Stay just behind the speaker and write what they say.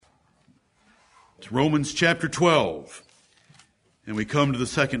to Romans chapter 12, and we come to the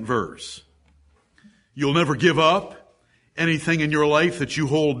second verse. You'll never give up anything in your life that you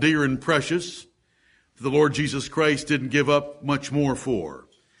hold dear and precious. The Lord Jesus Christ didn't give up much more for.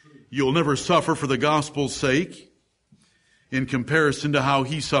 You'll never suffer for the gospel's sake in comparison to how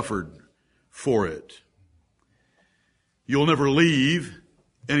he suffered for it. You'll never leave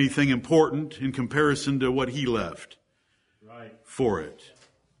anything important in comparison to what he left for it.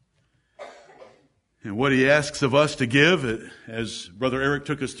 And what he asks of us to give, as Brother Eric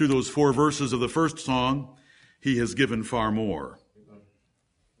took us through those 4 verses of the first song, he has given far more.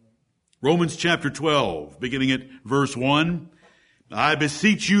 Romans chapter 12, beginning at verse 1. I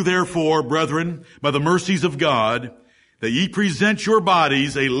beseech you therefore, brethren, by the mercies of God, that ye present your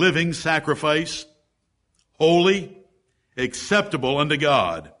bodies a living sacrifice, holy, acceptable unto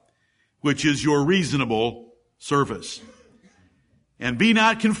God, which is your reasonable service. And be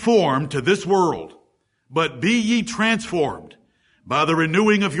not conformed to this world, but be ye transformed by the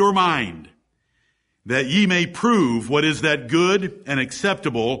renewing of your mind, that ye may prove what is that good and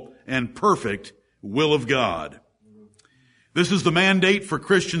acceptable and perfect will of God. This is the mandate for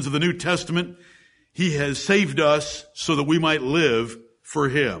Christians of the New Testament. He has saved us so that we might live for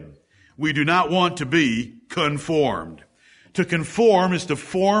him. We do not want to be conformed. To conform is to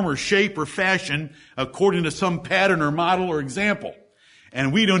form or shape or fashion according to some pattern or model or example.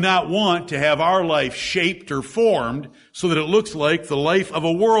 And we do not want to have our life shaped or formed so that it looks like the life of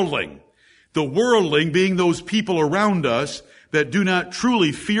a worldling. The worldling being those people around us that do not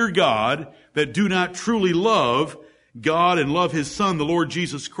truly fear God, that do not truly love God and love his Son, the Lord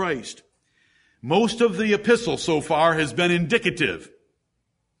Jesus Christ. Most of the epistle so far has been indicative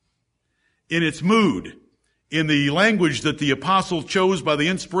in its mood, in the language that the apostle chose by the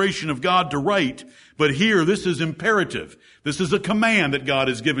inspiration of God to write. But here, this is imperative. This is a command that God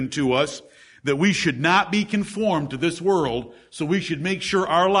has given to us, that we should not be conformed to this world, so we should make sure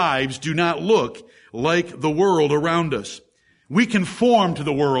our lives do not look like the world around us. We conform to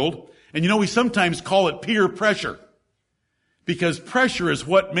the world, and we sometimes call it peer pressure, because pressure is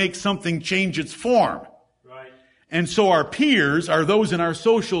what makes something change its form. Right. And so our peers are those in our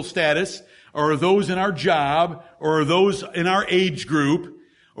social status, or those in our job, or those in our age group,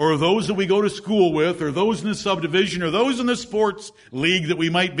 or those that we go to school with, or those in the subdivision, or those in the sports league that we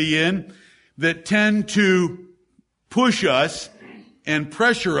might be in, that tend to push us and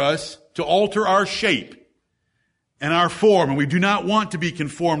pressure us to alter our shape and our form. And we do not want to be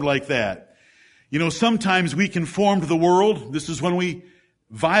conformed like that. Sometimes we conform to the world. This is when we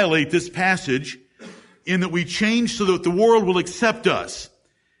violate this passage, in that we change so that the world will accept us.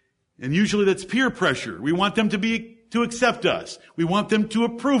 And usually that's peer pressure. We want them to accept us. We want them to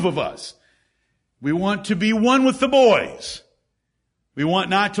approve of us. We want to be one with the boys. We want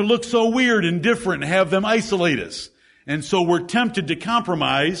not to look so weird and different and have them isolate us. And so we're tempted to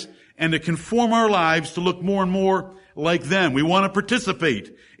compromise and to conform our lives to look more and more like them. We want to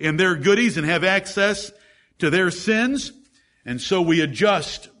participate in their goodies and have access to their sins. And so we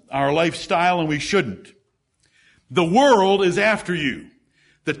adjust our lifestyle, and we shouldn't. The world is after you.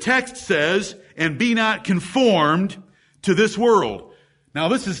 The text says, and be not conformed to this world. Now,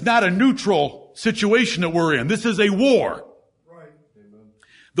 this is not a neutral situation that we're in. This is a war. Right.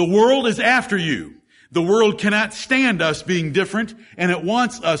 The world is after you. The world cannot stand us being different, and it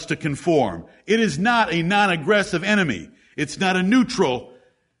wants us to conform. It is not a non-aggressive enemy. It's not a neutral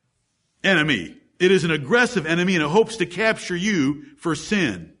enemy. It is an aggressive enemy, and it hopes to capture you for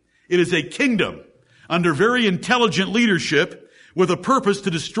sin. It is a kingdom under very intelligent leadership with a purpose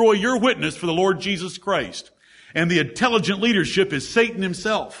to destroy your witness for the Lord Jesus Christ. And the intelligent leadership is Satan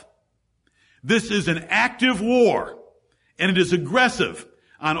himself. This is an active war, and it is aggressive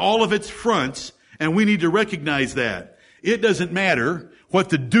on all of its fronts, and we need to recognize that. It doesn't matter what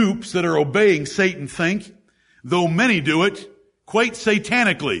the dupes that are obeying Satan think, though many do it quite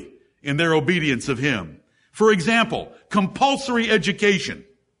satanically in their obedience of him. For example, compulsory education.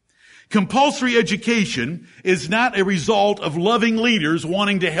 Compulsory education is not a result of loving leaders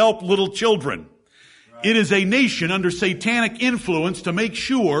wanting to help little children. Right. It is a nation under satanic influence to make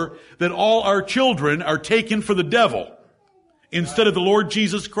sure that all our children are taken for the devil instead of the Lord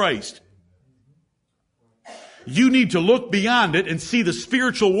Jesus Christ. You need to look beyond it and see the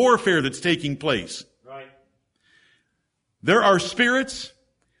spiritual warfare that's taking place. Right. There are spirits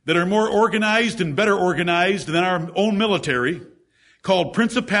that are more organized and better organized than our own military, called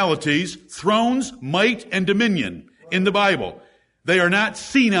principalities, thrones, might, and dominion in the Bible. They are not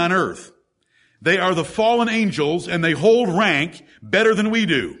seen on earth. They are the fallen angels, and they hold rank better than we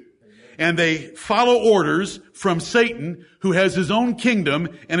do. and they follow orders from Satan, who has his own kingdom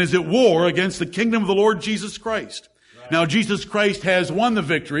and is at war against the kingdom of the Lord Jesus Christ. Right. Now, Jesus Christ has won the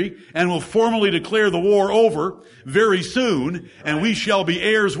victory and will formally declare the war over very soon, and we shall be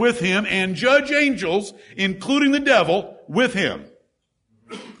heirs with him and judge angels, including the devil, with him.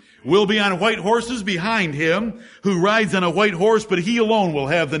 We'll be on white horses behind him, who rides on a white horse, but he alone will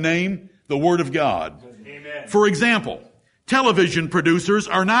have the name, the Word of God. Amen. For example, television producers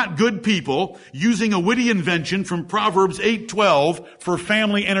are not good people using a witty invention from Proverbs 8:12 for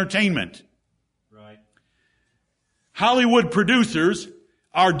family entertainment. Right. Hollywood producers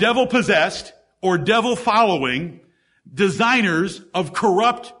are devil-possessed or devil-following designers of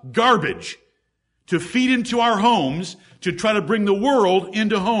corrupt garbage to feed into our homes, to try to bring the world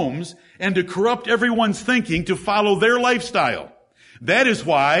into homes, and to corrupt everyone's thinking to follow their lifestyle. That is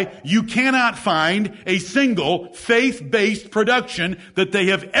why you cannot find a single faith-based production that they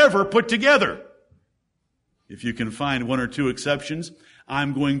have ever put together. If you can find one or two exceptions,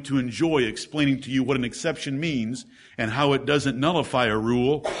 I'm going to enjoy explaining to you what an exception means and how it doesn't nullify a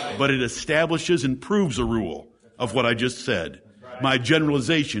rule, but it establishes and proves a rule of what I just said. My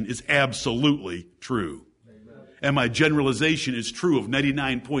generalization is absolutely true. And my generalization is true of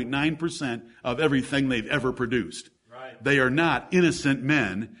 99.9% of everything they've ever produced. They are not innocent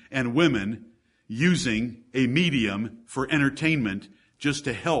men and women using a medium for entertainment just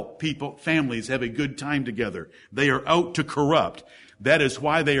to help people, families have a good time together. They are out to corrupt. That is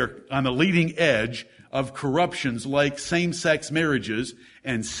why they are on the leading edge of corruptions like same-sex marriages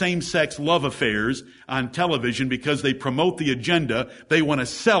and same-sex love affairs on television, because they promote the agenda. They want to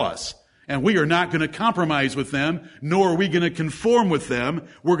sell us. And we are not going to compromise with them, nor are we going to conform with them.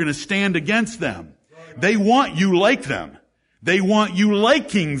 We're going to stand against them. They want you like them. They want you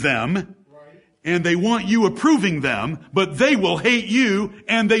liking them. And they want you approving them. But they will hate you,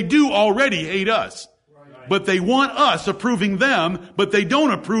 and they do already hate us. But they want us approving them, but they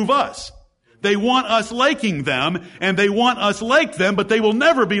don't approve us. They want us liking them, and they want us like them, but they will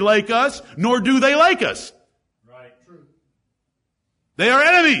never be like us, nor do they like us. Right. True. They are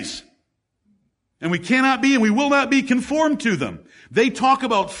enemies. And we cannot be and we will not be conformed to them. They talk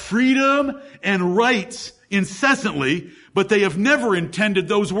about freedom and rights incessantly, but they have never intended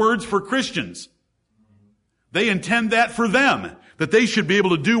those words for Christians. They intend that for them, that they should be able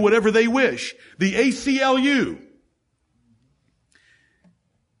to do whatever they wish. The ACLU,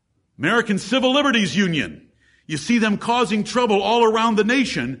 American Civil Liberties Union, you see them causing trouble all around the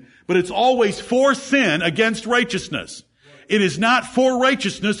nation, but it's always for sin against righteousness. It is not for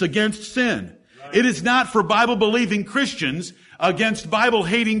righteousness against sin. It is not for Bible-believing Christians against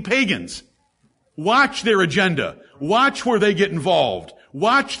Bible-hating pagans. Watch their agenda. Watch where they get involved.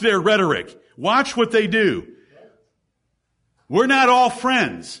 Watch their rhetoric. Watch what they do. We're not all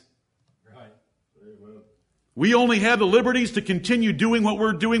friends. We only have the liberties to continue doing what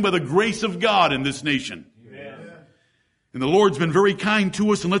we're doing by the grace of God in this nation. And the Lord's been very kind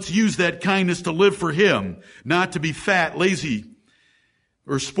to us, and let's use that kindness to live for Him, not to be fat, lazy,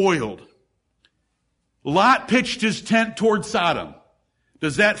 or spoiled. Lot pitched his tent toward Sodom.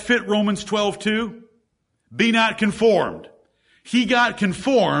 Does that fit Romans 12:2? Be not conformed. He got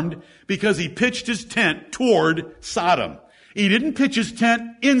conformed because he pitched his tent toward Sodom. He didn't pitch his tent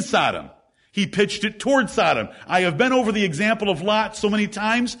in Sodom. He pitched it toward Sodom. I have been over the example of Lot so many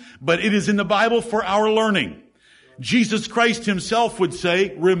times, but it is in the Bible for our learning. Jesus Christ himself would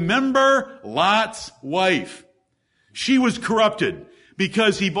say, remember Lot's wife. She was corrupted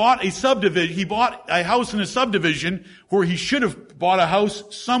because he bought a house in a subdivision where he should have bought a house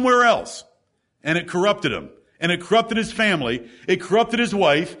somewhere else. And it corrupted him. And it corrupted his family. It corrupted his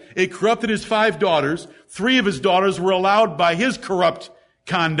wife. It corrupted his 5 daughters. 3 of his daughters were allowed by his corrupt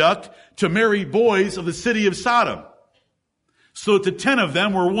conduct to marry boys of the city of Sodom. So that the 10 of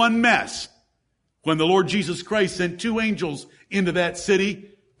them were one mess when the Lord Jesus Christ sent 2 angels into that city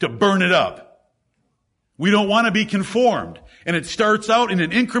to burn it up. We don't want to be conformed. And it starts out in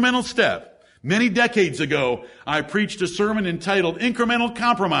an incremental step. Many decades ago, I preached a sermon entitled Incremental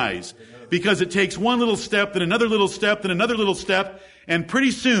Compromise, because it takes one little step, then another little step, then another little step, and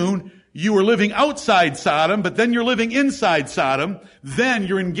pretty soon you are living outside Sodom, but then you're living inside Sodom. Then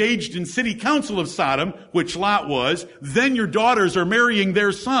you're engaged in city council of Sodom, which Lot was. Then your daughters are marrying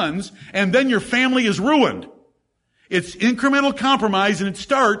their sons, and then your family is ruined. It's incremental compromise, and it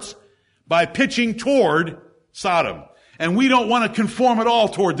starts by pitching toward Sodom. And we don't want to conform at all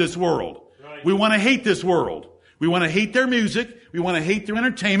toward this world. Right. We want to hate this world. We want to hate their music. We want to hate their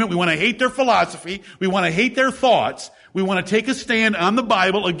entertainment. We want to hate their philosophy. We want to hate their thoughts. We want to take a stand on the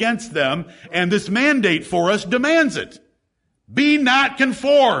Bible against them. And this mandate for us demands it. Be not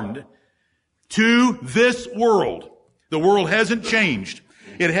conformed. to this world. The world hasn't changed.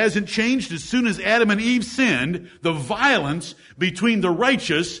 It hasn't changed. As soon as Adam and Eve sinned, the violence between the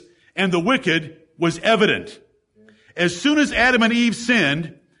righteous and the wicked was evident. As soon as Adam and Eve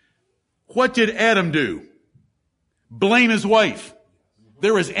sinned, what did Adam do? Blame his wife.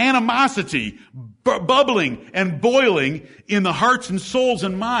 There is animosity bubbling and boiling in the hearts and souls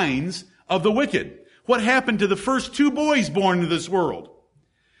and minds of the wicked. What happened to the first two boys born into this world?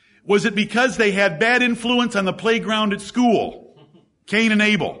 Was it because they had bad influence on the playground at school? Cain and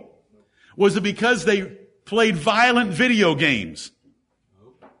Abel. Was it because they played violent video games?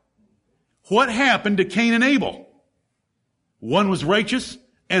 What happened to Cain and Abel? One was righteous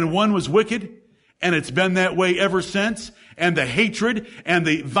and one was wicked, and it's been that way ever since. And the hatred and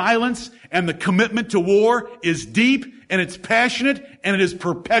the violence and the commitment to war is deep and it's passionate and it is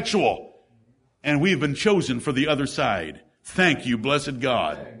perpetual. And we have been chosen for the other side. Thank you, blessed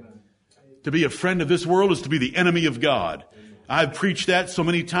God. To be a friend of this world is to be the enemy of God. I've preached that so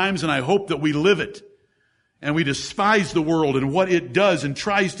many times, and I hope that we live it. And we despise the world and what it does and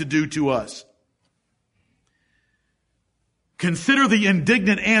tries to do to us. Consider the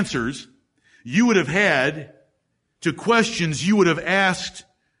indignant answers you would have had to questions you would have asked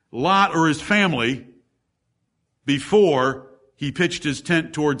Lot or his family before he pitched his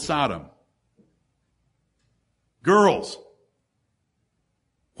tent toward Sodom. Girls,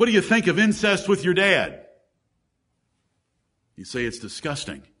 what do you think of incest with your dad? You say it's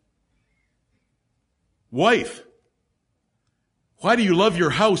disgusting. Wife, why do you love your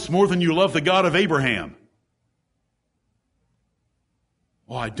house more than you love the God of Abraham?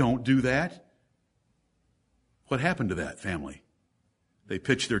 Oh, I don't do that. What happened to that family? They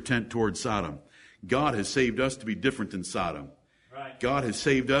pitched their tent toward Sodom. God has saved us to be different than Sodom. Right. God has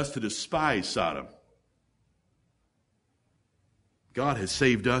saved us to despise Sodom. God has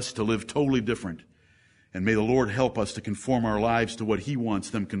saved us to live totally different. And may the Lord help us to conform our lives to what He wants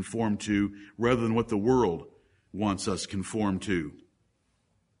them conformed to rather than what the world wants us conformed to.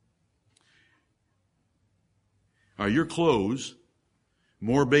 Are your clothes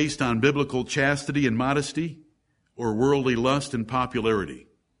more based on biblical chastity and modesty or worldly lust and popularity?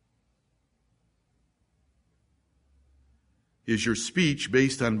 Is your speech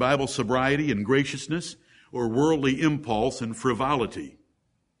based on Bible sobriety and graciousness or worldly impulse and frivolity?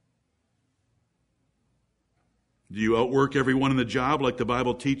 Do you outwork everyone in the job like the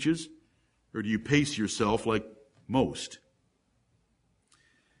Bible teaches, or do you pace yourself like most?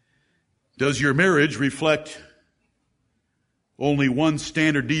 Does your marriage reflect only one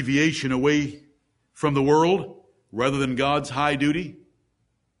standard deviation away from the world rather than God's high duty?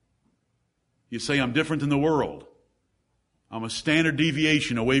 You say, I'm different than the world. I'm a standard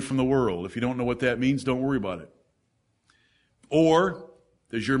deviation away from the world. If you don't know what that means, don't worry about it. Or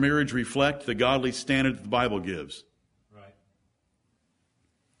does your marriage reflect the godly standard that the Bible gives? Right.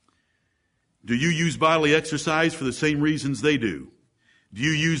 Do you use bodily exercise for the same reasons they do? Do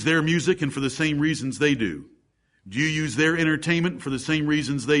you use their music and for the same reasons they do? Do you use their entertainment for the same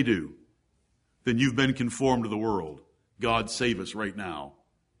reasons they do? Then you've been conformed to the world. God save us right now.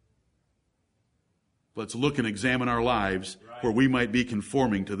 Let's look and examine our lives where we might be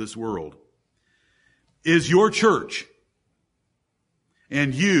conforming to this world. Is your church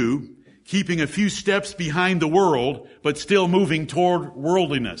and you keeping a few steps behind the world, but still moving toward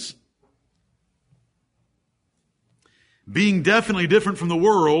worldliness? Being definitely different from the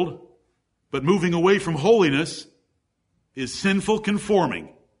world, but moving away from holiness is sinful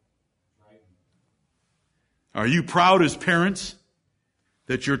conforming. Are you proud as parents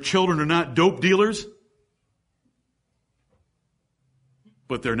that your children are not dope dealers,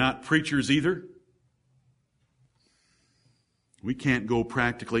 but they're not preachers either? We can't go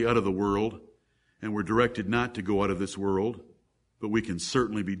practically out of the world, and we're directed not to go out of this world, but we can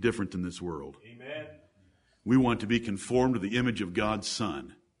certainly be different than this world. Amen. We want to be conformed to the image of God's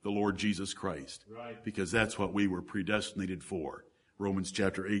Son, the Lord Jesus Christ, right, because that's what we were predestinated for. Romans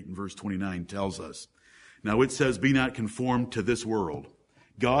chapter 8 and verse 29 tells us. Now it says, be not conformed to this world.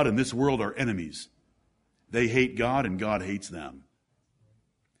 God and this world are enemies. They hate God and God hates them.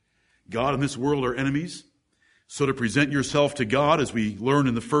 God and this world are enemies. So to present yourself to God, as we learn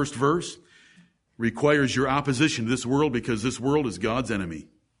in the first verse, requires your opposition to this world because this world is God's enemy.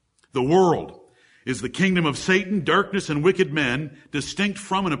 The world is the kingdom of Satan, darkness, and wicked men, distinct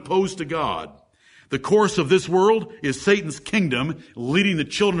from and opposed to God. The course of this world is Satan's kingdom, leading the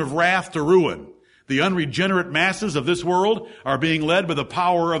children of wrath to ruin. The unregenerate masses of this world are being led by the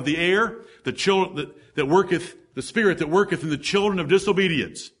power of the air, the spirit that worketh in the children of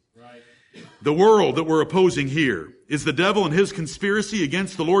disobedience. Right. The world that we're opposing here is the devil and his conspiracy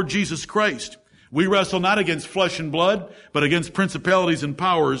against the Lord Jesus Christ. We wrestle not against flesh and blood, but against principalities and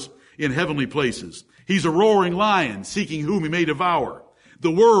powers in heavenly places. He's a roaring lion, seeking whom he may devour.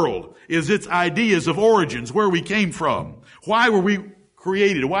 The world is its ideas of origins, where we came from. Why were we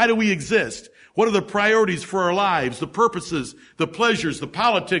created? Why do we exist? What are the priorities for our lives, the purposes, the pleasures, the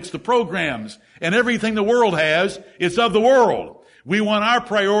politics, the programs, and everything the world has? It's of the world. We want our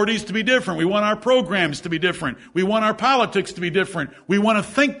priorities to be different. We want our programs to be different. We want our politics to be different. We want to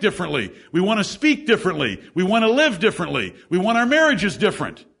think differently. We want to speak differently. We want to live differently. We want our marriages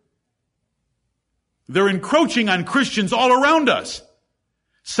different. They're encroaching on Christians all around us.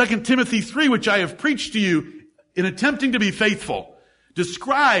 2 Timothy 3, which I have preached to you in attempting to be faithful,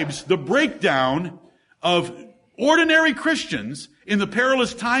 describes the breakdown of ordinary Christians in the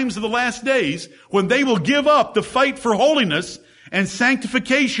perilous times of the last days, when they will give up the fight for holiness and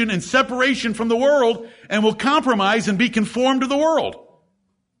sanctification and separation from the world, and will compromise and be conformed to the world.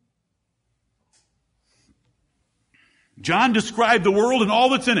 John described the world and all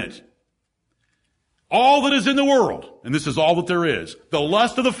that's in it. All that is in the world, and this is all that there is: the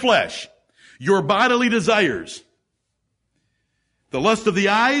lust of the flesh, your bodily desires, the lust of the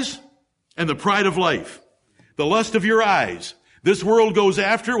eyes, and the pride of life. The lust of your eyes. This world goes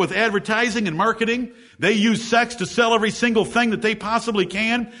after it with advertising and marketing. They use sex to sell every single thing that they possibly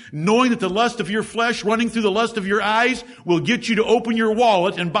can, knowing that the lust of your flesh running through the lust of your eyes will get you to open your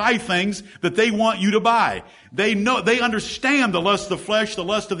wallet and buy things that they want you to buy. They understand the lust of the flesh, the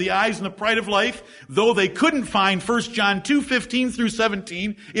lust of the eyes, and the pride of life, though they couldn't find 1 John 2:15 through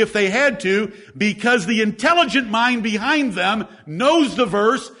 17 if they had to, because the intelligent mind behind them knows the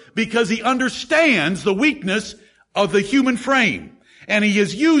verse, because he understands the weakness of the human frame. And he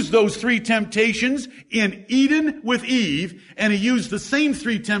has used those three temptations in Eden with Eve, and he used the same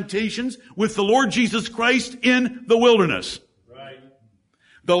three temptations with the Lord Jesus Christ in the wilderness. Right.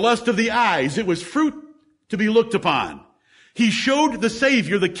 The lust of the eyes, it was fruit to be looked upon. He showed the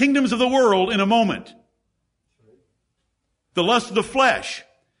Savior the kingdoms of the world in a moment. The lust of the flesh,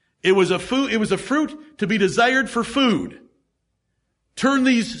 it was a fruit to be desired for food. Turn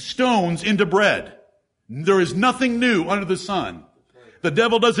these stones into bread. There is nothing new under the sun. The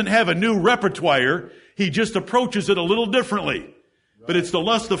devil doesn't have a new repertoire. He just approaches it a little differently. But it's the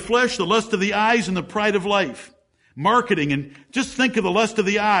lust of the flesh, the lust of the eyes, and the pride of life. Marketing, and just think of the lust of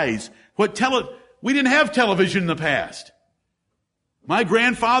the eyes. We didn't have television in the past. My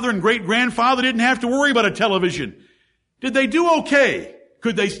grandfather and great-grandfather didn't have to worry about a television. Did they do okay?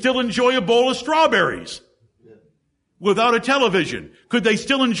 Could they still enjoy a bowl of strawberries without a television? Could they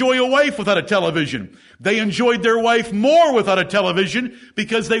still enjoy a wife without a television? They enjoyed their wife more without a television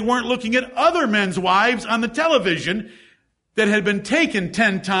because they weren't looking at other men's wives on the television that had been taken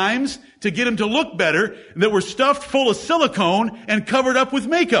 10 times to get them to look better, that were stuffed full of silicone and covered up with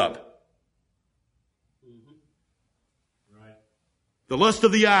makeup. Right. The lust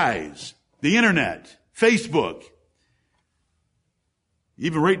of the eyes, the internet, Facebook,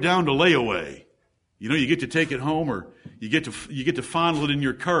 even right down to layaway. You know, you get to take it home, or you get to fondle it in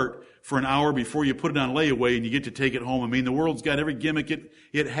your cart for an hour before you put it on layaway, and you get to take it home. I mean, the world's got every gimmick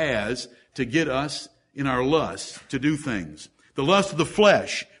it has to get us in our lust to do things. The lust of the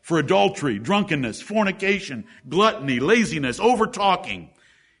flesh for adultery, drunkenness, fornication, gluttony, laziness, over-talking.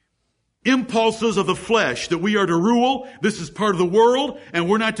 Impulses of the flesh that we are to rule. This is part of the world, and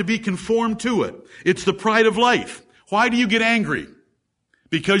we're not to be conformed to it. It's the pride of life. Why do you get angry?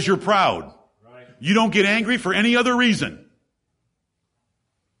 Because you're proud. You don't get angry for any other reason.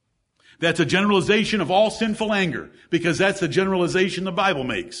 That's a generalization of all sinful anger, because that's the generalization the Bible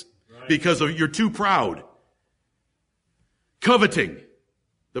makes. Right. Because you're too proud. Coveting,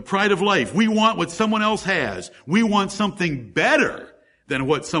 the pride of life. We want what someone else has. We want something better than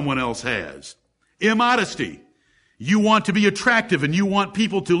what someone else has. Immodesty. You want to be attractive and you want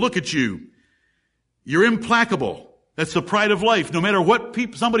people to look at you. You're implacable. That's the pride of life. No matter what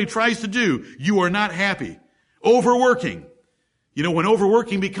somebody tries to do, you are not happy. Overworking. You know, when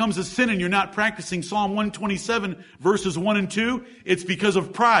overworking becomes a sin and you're not practicing Psalm 127 verses 1 and 2, it's because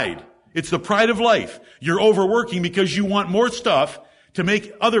of pride. It's the pride of life. You're overworking because you want more stuff to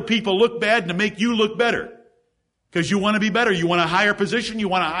make other people look bad and to make you look better. Because you want to be better. You want a higher position. You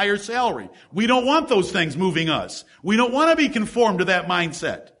want a higher salary. We don't want those things moving us. We don't want to be conformed to that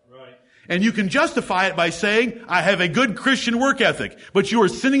mindset. And you can justify it by saying, I have a good Christian work ethic. But you are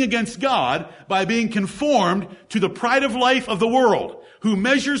sinning against God by being conformed to the pride of life of the world, who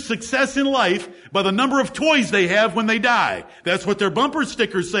measures success in life by the number of toys they have when they die. That's what their bumper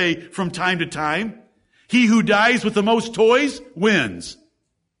stickers say from time to time. He who dies with the most toys wins.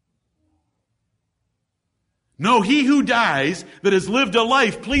 No, he who dies that has lived a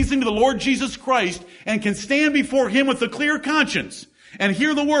life pleasing to the Lord Jesus Christ and can stand before him with a clear conscience and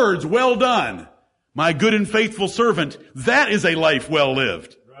hear the words, "Well done, my good and faithful servant," that is a life well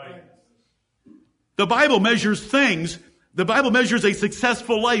lived. Right. The Bible measures a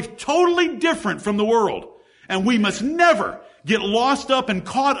successful life totally different from the world. And we must never get lost in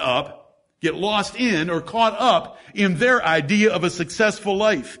their idea of a successful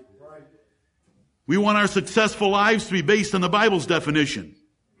life. We want our successful lives to be based on the Bible's definition.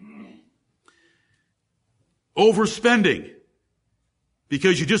 Overspending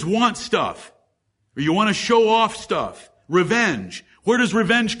because you just want stuff, or you want to show off stuff. Revenge. Where does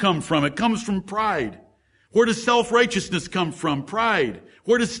revenge come from? It comes from pride. Where does self-righteousness come from? Pride.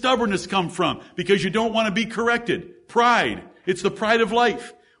 Where does stubbornness come from? Because you don't want to be corrected. Pride. It's the pride of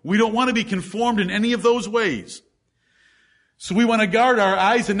life. We don't want to be conformed in any of those ways. So we want to guard our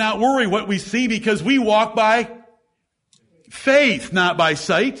eyes and not worry what we see, because we walk by faith, not by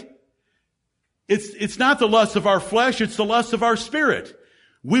sight. It's not the lust of our flesh, it's the lust of our spirit.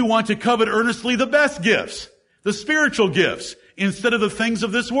 We want to covet earnestly the best gifts, the spiritual gifts, instead of the things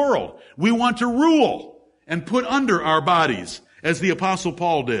of this world. We want to rule and put under our bodies, as the Apostle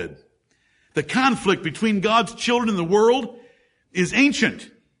Paul did. The conflict between God's children and the world is ancient.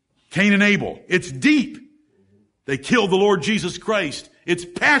 Cain and Abel. It's deep. They killed the Lord Jesus Christ. It's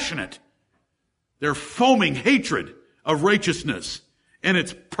passionate. They're foaming hatred of righteousness, and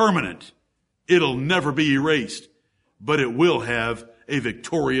it's permanent. It'll never be erased, but it will have a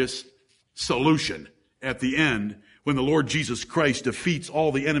victorious solution at the end when the Lord Jesus Christ defeats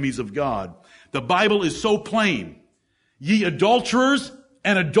all the enemies of God. The Bible is so plain. Ye adulterers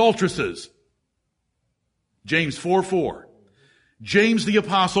and adulteresses. James 4:4. James the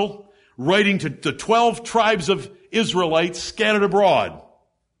apostle, writing to the 12 tribes of Israelites scattered abroad.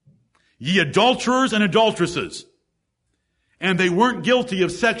 Ye adulterers and adulteresses. And they weren't guilty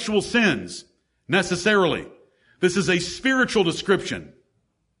of sexual sins, necessarily. This is a spiritual description.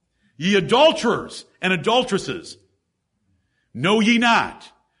 Ye adulterers and adulteresses, know ye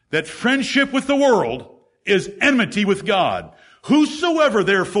not that friendship with the world is enmity with God? Whosoever,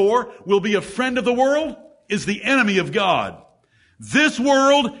 therefore, will be a friend of the world is the enemy of God. This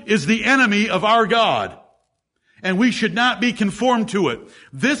world is the enemy of our God, and we should not be conformed to it.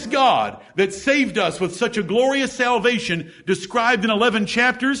 This God that saved us with such a glorious salvation, described in 11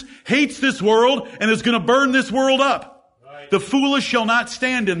 chapters, hates this world and is going to burn this world up. Right. The foolish shall not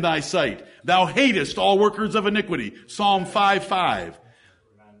stand in thy sight. Thou hatest all workers of iniquity. Psalm 5:5.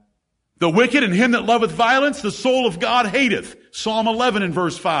 The wicked and him that loveth violence, the soul of God hateth. Psalm 11 and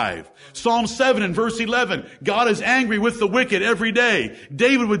verse 5. Psalm 7 and verse 11. God is angry with the wicked every day.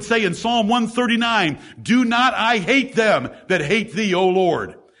 David would say in Psalm 139, do not I hate them that hate thee, O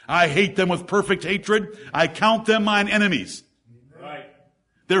Lord. I hate them with perfect hatred. I count them mine enemies. Right.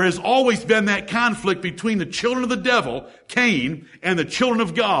 There has always been that conflict between the children of the devil, Cain, and the children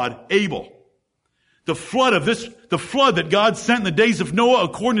of God, Abel. The flood that God sent in the days of Noah,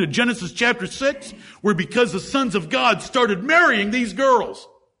 according to Genesis chapter 6, were because the sons of God started marrying these girls.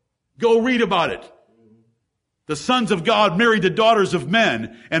 Go read about it. The sons of God married the daughters of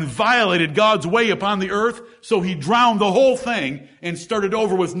men and violated God's way upon the earth, so he drowned the whole thing and started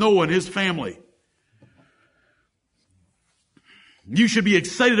over with Noah and his family. You should be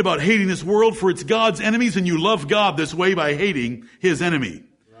excited about hating this world, for it's God's enemies, and you love God this way by hating his enemy.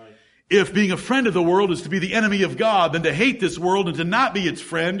 If being a friend of the world is to be the enemy of God, then to hate this world and to not be its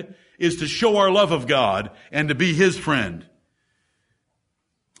friend is to show our love of God and to be his friend.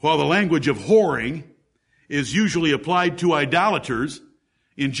 While the language of whoring is usually applied to idolaters,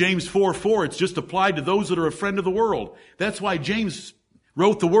 in James 4:4 it's just applied to those that are a friend of the world. That's why James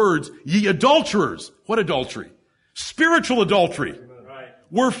wrote the words, ye adulterers. What adultery? Spiritual adultery. Right.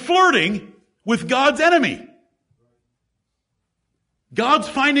 We're flirting with God's enemy. God's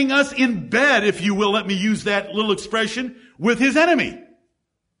finding us in bed, if you will, let me use that little expression, with his enemy.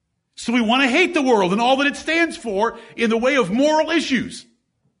 So we want to hate the world and all that it stands for in the way of moral issues.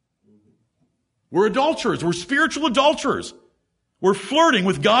 We're adulterers. We're spiritual adulterers. We're flirting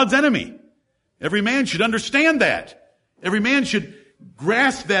with God's enemy. Every man should understand that. Every man should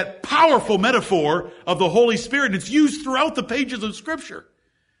grasp that powerful metaphor of the Holy Spirit. It's used throughout the pages of Scripture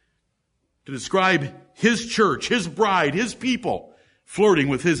to describe his church, his bride, his people, flirting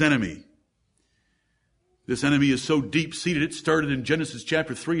with his enemy. This enemy is so deep-seated, it started in Genesis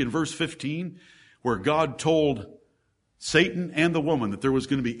chapter 3 and verse 15, where God told Satan and the woman that there was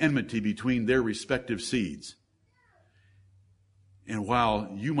going to be enmity between their respective seeds. And while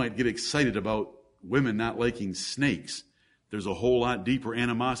you might get excited about women not liking snakes, there's a whole lot deeper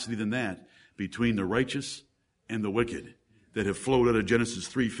animosity than that between the righteous and the wicked that have flowed out of Genesis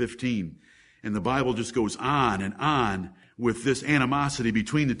 3:15. And the Bible just goes on and on with this animosity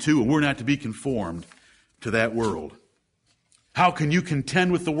between the two, and we're not to be conformed to that world. How can you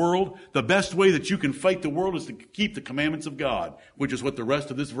contend with the world? The best way that you can fight the world is to keep the commandments of God, which is what the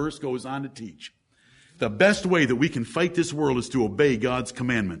rest of this verse goes on to teach. The best way that we can fight this world is to obey God's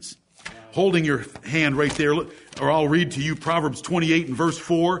commandments. Holding your hand right there, or I'll read to you Proverbs 28 and verse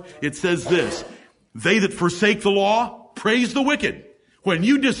 4. It says this, "They that forsake the law praise the wicked. When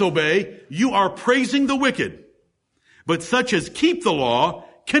you disobey, you are praising the wicked. But such as keep the law,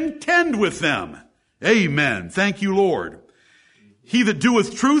 contend with them." Amen. Thank you, Lord. He that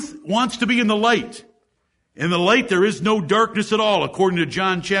doeth truth wants to be in the light. In the light there is no darkness at all, according to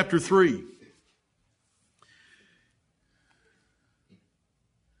John chapter 3.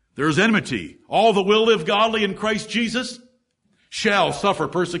 There is enmity. All that will live godly in Christ Jesus shall suffer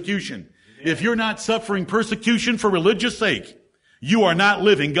persecution. If you're not suffering persecution for religious sake, you are not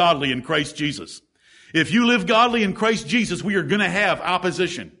living godly in Christ Jesus. If you live godly in Christ Jesus, we are going to have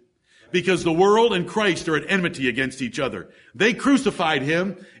opposition, because the world and Christ are at enmity against each other. They crucified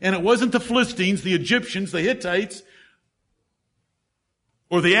him, and it wasn't the Philistines, the Egyptians, the Hittites,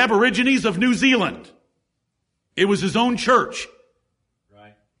 or the Aborigines of New Zealand. It was his own church,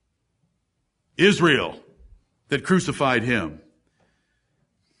 Israel, that crucified him.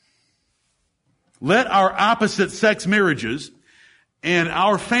 Let our opposite sex marriages and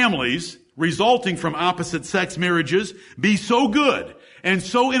our families resulting from opposite sex marriages be so good and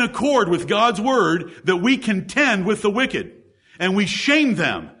so in accord with God's word that we contend with the wicked and we shame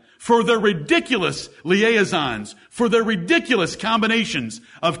them for their ridiculous liaisons, for their ridiculous combinations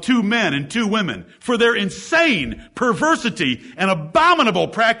of two men and two women, for their insane perversity and abominable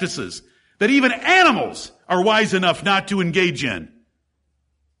practices that even animals are wise enough not to engage in.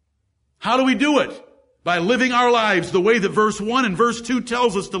 How do we do it? By living our lives the way that verse 1 and verse 2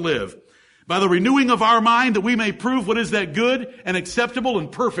 tells us to live. By the renewing of our mind that we may prove what is that good and acceptable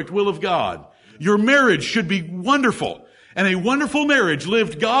and perfect will of God. Your marriage should be wonderful. And a wonderful marriage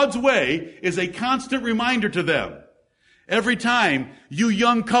lived God's way is a constant reminder to them. Every time you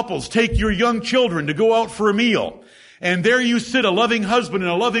young couples take your young children to go out for a meal, and there you sit, a loving husband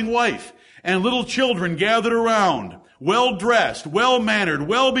and a loving wife, and little children gathered around, well-dressed, well-mannered,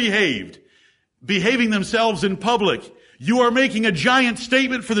 well-behaved, behaving themselves in public. You are making a giant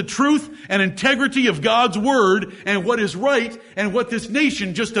statement for the truth and integrity of God's word and what is right and what this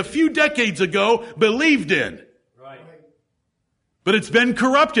nation just a few decades ago believed in. Right. But it's been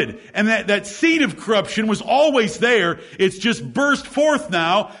corrupted, and that seed of corruption was always there. It's just burst forth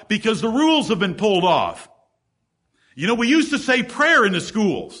now because the rules have been pulled off. You know, we used to say prayer in the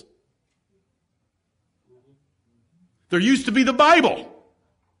schools. There used to be the Bible.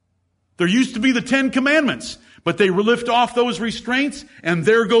 There used to be the 10 Commandments. But they lift off those restraints, and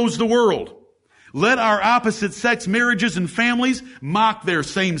there goes the world. Let our opposite sex marriages and families mock their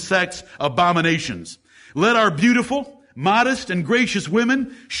same-sex abominations. Let our beautiful, modest, and gracious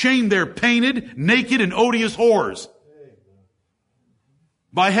women shame their painted, naked, and odious whores.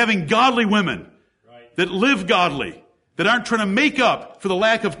 By having godly women that live godly, that aren't trying to make up for the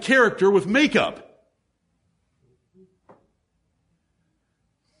lack of character with makeup.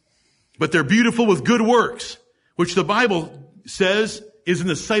 But they're beautiful with good works, which the Bible says is in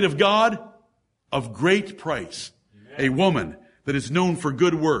the sight of God of great price. Amen. A woman that is known for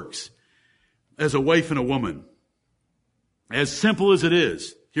good works as a wife and a woman. As simple as it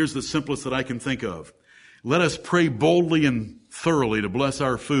is, here's the simplest that I can think of. Let us pray boldly and thoroughly to bless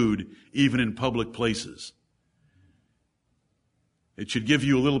our food, even in public places. It should give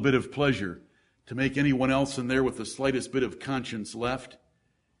you a little bit of pleasure to make anyone else in there with the slightest bit of conscience left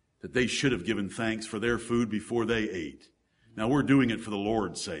that they should have given thanks for their food before they ate. Now we're doing it for the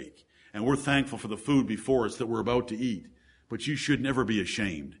Lord's sake, and we're thankful for the food before us that we're about to eat. But you should never be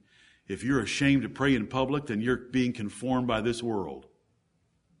ashamed. If you're ashamed to pray in public, then you're being conformed by this world.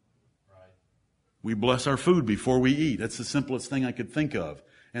 Right. We bless our food before we eat. That's the simplest thing I could think of.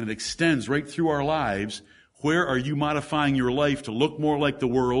 And it extends right through our lives. Where are you modifying your life to look more like the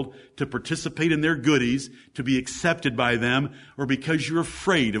world, to participate in their goodies, to be accepted by them, or because you're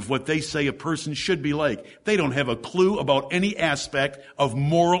afraid of what they say a person should be like? They don't have a clue about any aspect of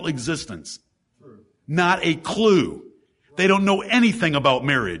moral existence. Not a clue. They don't know anything about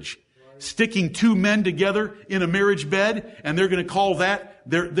marriage. Sticking two men together in a marriage bed, and they're going to call that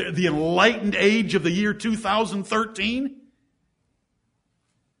the enlightened age of the year 2013?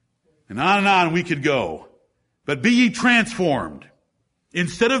 And on we could go. But be ye transformed.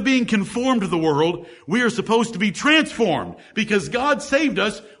 Instead of being conformed to the world, we are supposed to be transformed, because God saved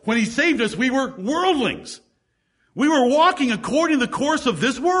us. When He saved us, we were worldlings. We were walking according to the course of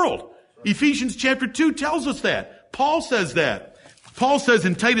this world. Ephesians chapter 2 tells us that. Paul says that. Paul says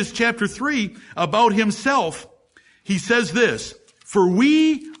in Titus chapter 3 about himself, he says this, for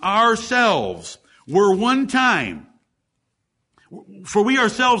we ourselves were one time, for we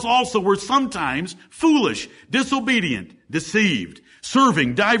ourselves also were sometimes foolish, disobedient, deceived,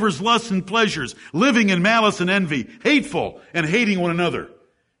 serving divers lusts and pleasures, living in malice and envy, hateful and hating one another.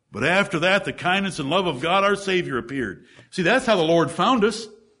 But after that, the kindness and love of God our Savior appeared. See, that's how the Lord found us.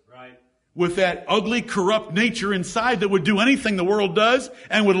 Right. With that ugly, corrupt nature inside that would do anything the world does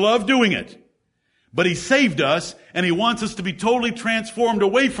and would love doing it. But He saved us, and He wants us to be totally transformed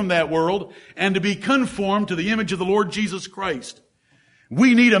away from that world and to be conformed to the image of the Lord Jesus Christ.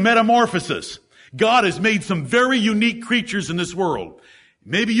 We need a metamorphosis. God has made some very unique creatures in this world.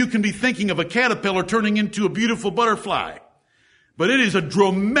 Maybe you can be thinking of a caterpillar turning into a beautiful butterfly. But it is a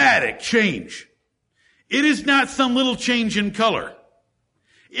dramatic change. It is not some little change in color.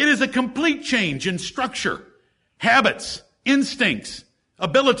 It is a complete change in structure, habits, instincts,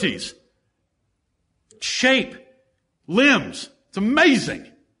 abilities, shape, limbs. It's amazing.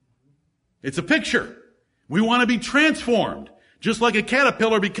 It's a picture. We want to be transformed. Just like a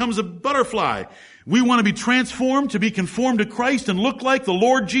caterpillar becomes a butterfly. We want to be transformed to be conformed to Christ and look like the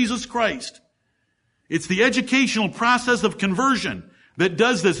Lord Jesus Christ. It's the educational process of conversion that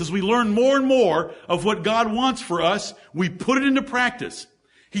does this. As we learn more and more of what God wants for us, we put it into practice.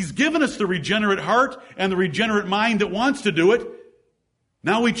 He's given us the regenerate heart and the regenerate mind that wants to do it.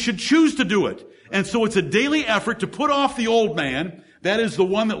 Now we should choose to do it. And so it's a daily effort to put off the old man, that is the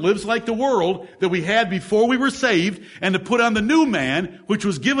one that lives like the world that we had before we were saved, and to put on the new man, which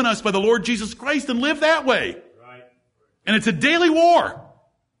was given us by the Lord Jesus Christ, and live that way. Right. And it's a daily war.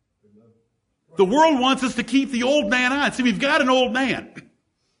 The world wants us to keep the old man on. See, we've got an old man.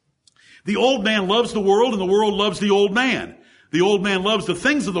 The old man loves the world, and the world loves the old man. The old man loves the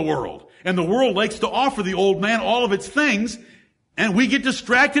things of the world, and the world likes to offer the old man all of its things, and we get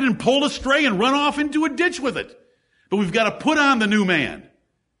distracted and pulled astray and run off into a ditch with it. But we've got to put on the new man.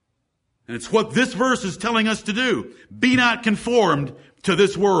 And it's what this verse is telling us to do. Be not conformed to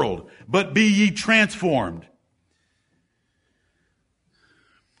this world, but be ye transformed.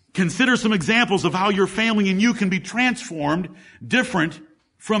 Consider some examples of how your family and you can be transformed different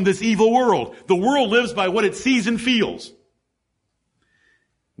from this evil world. The world lives by what it sees and feels.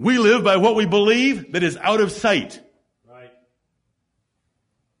 We live by what we believe that is out of sight. Right.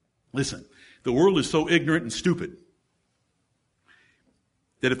 Listen, the world is so ignorant and stupid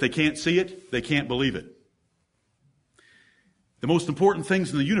that if they can't see it, they can't believe it. The most important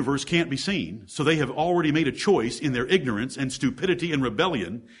things in the universe can't be seen, so they have already made a choice in their ignorance and stupidity and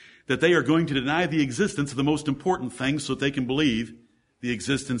rebellion that they are going to deny the existence of the most important things so that they can believe the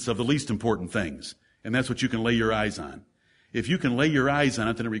existence of the least important things. And that's what you can lay your eyes on. If you can lay your eyes on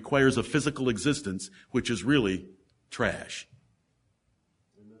it, then it requires a physical existence, which is really trash.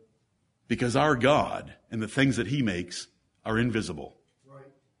 Because our God and the things that He makes are invisible.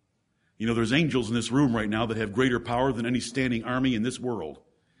 You know, there's angels in this room right now that have greater power than any standing army in this world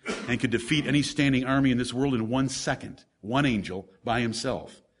and could defeat any standing army in this world in 1 second. One angel by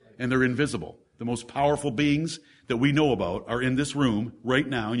himself. And they're invisible. The most powerful beings that we know about are in this room right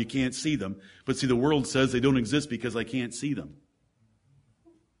now, and you can't see them. But see, the world says they don't exist because I can't see them.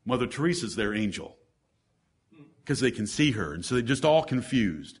 Mother Teresa's their angel because they can see her. And so they're just all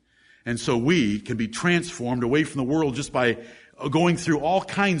confused. And so we can be transformed away from the world just by going through all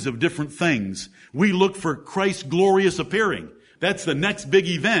kinds of different things. We look for Christ's glorious appearing. That's the next big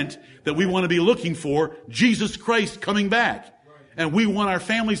event that we want to be looking for, Jesus Christ coming back. And we want our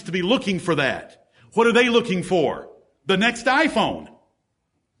families to be looking for that. What are they looking for? The next iPhone.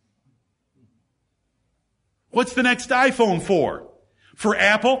 What's the next iPhone for? For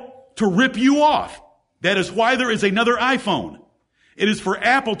Apple to rip you off. That is why there is another iPhone. It is for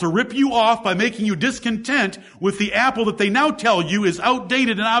Apple to rip you off by making you discontent with the Apple that they now tell you is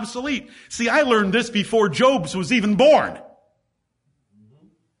outdated and obsolete. See, I learned this before Jobs was even born.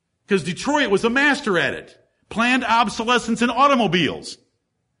 Because Detroit was a master at it. Planned obsolescence in automobiles.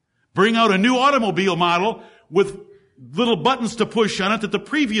 Bring out a new automobile model with little buttons to push on it that the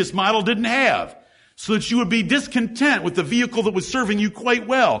previous model didn't have. So that you would be discontent with the vehicle that was serving you quite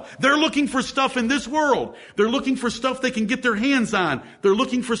well. They're looking for stuff in this world. They're looking for stuff they can get their hands on. They're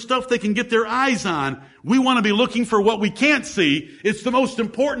looking for stuff they can get their eyes on. We want to be looking for what we can't see. It's the most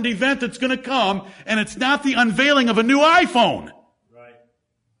important event that's going to come, and it's not the unveiling of a new iPhone. Right.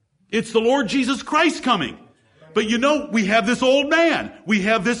 It's the Lord Jesus Christ coming. But you know, we have this old man, we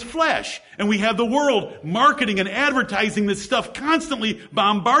have this flesh, and we have the world marketing and advertising this stuff, constantly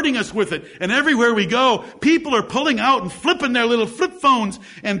bombarding us with it. And everywhere we go, people are pulling out and flipping their little flip phones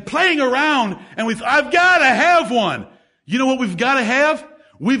and playing around, and I've got to have one. You know what we've got to have?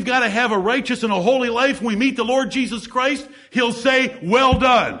 We've got to have a righteous and a holy life. When we meet the Lord Jesus Christ, He'll say, well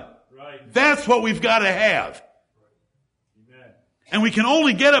done. Right. That's what we've got to have. And we can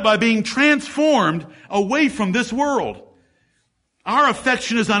only get it by being transformed away from this world. Our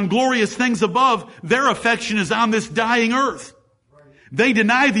affection is on glorious things above. Their affection is on this dying earth. They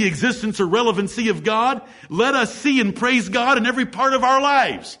deny the existence or relevancy of God. Let us see and praise God in every part of our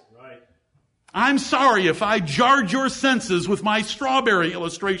lives. I'm sorry if I jarred your senses with my strawberry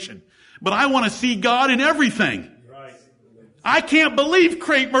illustration, but I want to see God in everything. I can't believe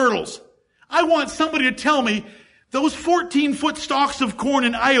crepe myrtles. I want somebody to tell me, those 14-foot stalks of corn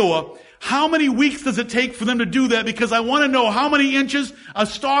in Iowa, how many weeks does it take for them to do that? Because I want to know how many inches a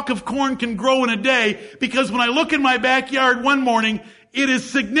stalk of corn can grow in a day. Because when I look in my backyard one morning, it is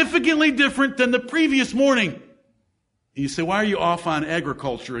significantly different than the previous morning. And you say, why are you off on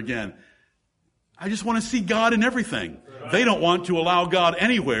agriculture again? I just want to see God in everything. They don't want to allow God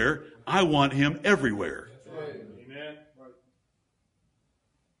anywhere. I want Him everywhere.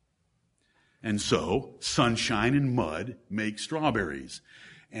 And so, sunshine and mud make strawberries.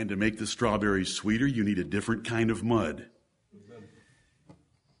 And to make the strawberries sweeter, you need a different kind of mud.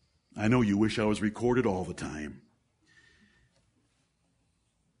 I know you wish I was recorded all the time.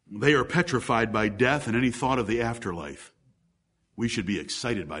 They are petrified by death and any thought of the afterlife. We should be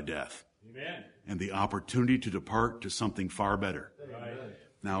excited by death. Amen. And the opportunity to depart to something far better. Right.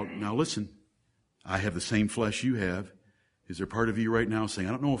 Now listen, I have the same flesh you have. Is there part of you right now saying,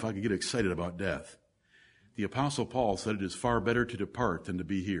 I don't know if I can get excited about death? The Apostle Paul said it is far better to depart than to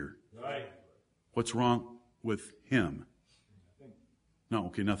be here. Right. What's wrong with him? No,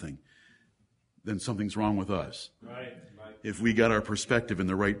 okay, nothing. Then something's wrong with us. Right. If we got our perspective in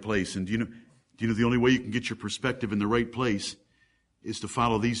the right place. And do you know the only way you can get your perspective in the right place is to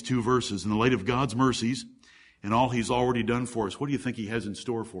follow these two verses. In the light of God's mercies and all He's already done for us, what do you think He has in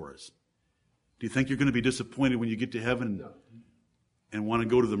store for us? Do you think you're going to be disappointed when you get to heaven and want to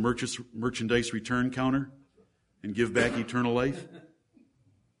go to the merchandise return counter and give back eternal life?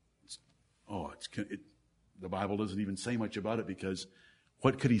 The Bible doesn't even say much about it, because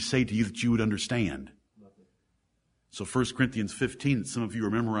what could He say to you that you would understand? So 1 Corinthians 15, that some of you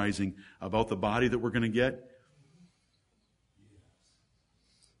are memorizing about the body that we're going to get,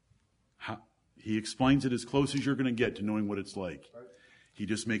 he explains it as close as you're going to get to knowing what it's like. He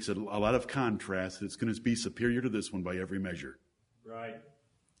just makes a lot of contrast. It's going to be superior to this one by every measure. Right.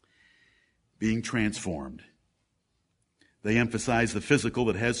 Being transformed. They emphasize the physical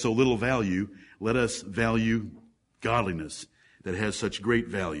that has so little value. Let us value godliness that has such great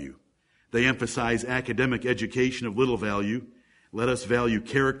value. They emphasize academic education of little value. Let us value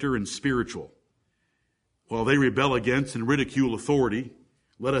character and spiritual. While they rebel against and ridicule authority,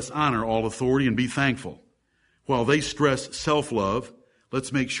 let us honor all authority and be thankful. While they stress self-love,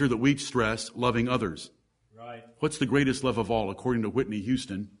 let's make sure that we stress loving others. Right. What's the greatest love of all, according to Whitney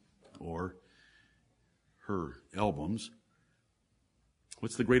Houston, or her albums?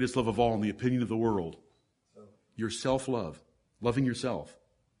 What's the greatest love of all in the opinion of the world? Your self-love, loving yourself.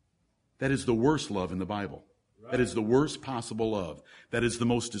 That is the worst love in the Bible. Right. That is the worst possible love. That is the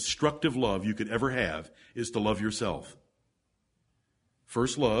most destructive love you could ever have, is to love yourself.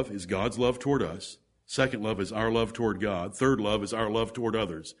 First love is God's love toward us. Second love is our love toward God. Third love is our love toward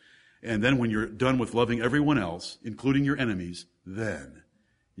others. And then when you're done with loving everyone else, including your enemies, then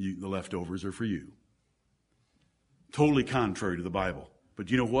the leftovers are for you. Totally contrary to the Bible.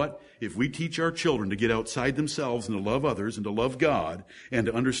 But you know what? If we teach our children to get outside themselves and to love others and to love God and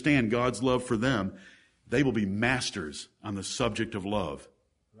to understand God's love for them, they will be masters on the subject of love.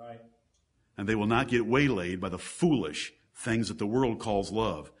 Right. And they will not get waylaid by the foolish things that the world calls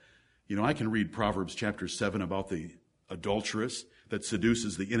love. You know, I can read Proverbs chapter 7 about the adulteress that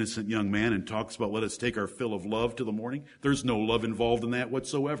seduces the innocent young man and talks about, let us take our fill of love to the morning. There's no love involved in that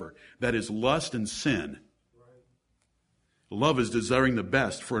whatsoever. That is lust and sin. Love is desiring the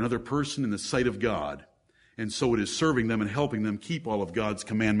best for another person in the sight of God. And so it is serving them and helping them keep all of God's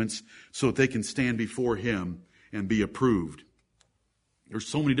commandments so that they can stand before Him and be approved. There's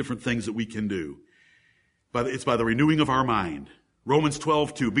so many different things that we can do. But it's by the renewing of our mind. Romans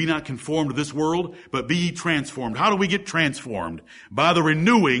 12:2, be not conformed to this world, but be ye transformed. How do we get transformed? By the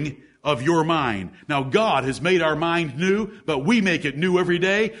renewing of your mind. Now God has made our mind new, but we make it new every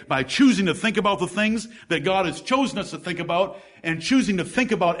day by choosing to think about the things that God has chosen us to think about and choosing to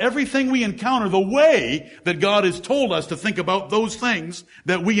think about everything we encounter the way that God has told us to think about those things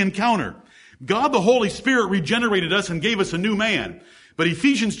that we encounter. God the Holy Spirit regenerated us and gave us a new man. But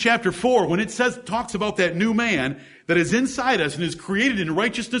Ephesians chapter 4, when it talks about that new man that is inside us and is created in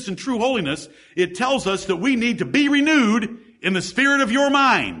righteousness and true holiness, it tells us that we need to be renewed in the spirit of your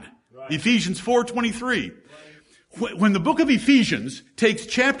mind. Right. Ephesians 4:23. Right. When the book of Ephesians takes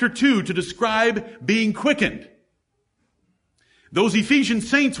chapter 2 to describe being quickened, those Ephesian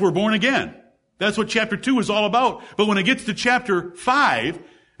saints were born again. That's what chapter 2 is all about. But when it gets to chapter 5,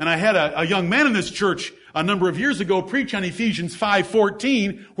 and I had a young man in this church a number of years ago preach on Ephesians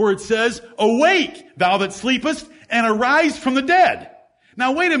 5:14, where it says, "Awake, thou that sleepest, and arise from the dead."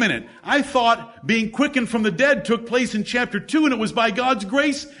 Now wait a minute. I thought being quickened from the dead took place in chapter 2, and it was by God's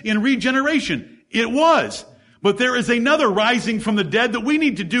grace in regeneration. It was. But there is another rising from the dead that we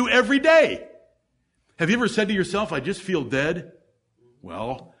need to do every day. Have you ever said to yourself, "I just feel dead"?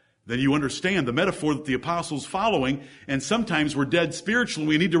 Well, then you understand the metaphor that the apostle's following, and sometimes we're dead spiritually.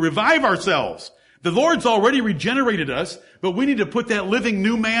 We need to revive ourselves. The Lord's already regenerated us, but we need to put that living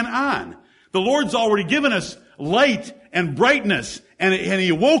new man on. The Lord's already given us light and brightness, and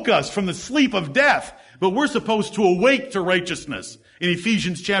He woke us from the sleep of death, but we're supposed to awake to righteousness in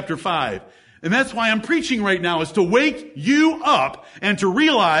Ephesians chapter 5. And that's why I'm preaching right now, is to wake you up and to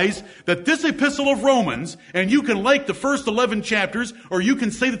realize that this epistle of Romans, and you can like the first 11 chapters, or you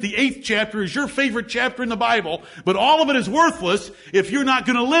can say that the 8th chapter is your favorite chapter in the Bible, but all of it is worthless if you're not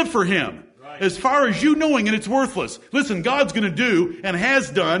going to live for Him. Right. As far as you knowing it, it's worthless. Listen, God's going to do and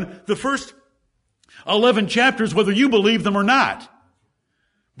has done the first 11 chapters whether you believe them or not.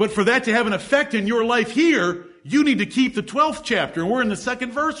 But for that to have an effect in your life here, you need to keep the 12th chapter, and we're in the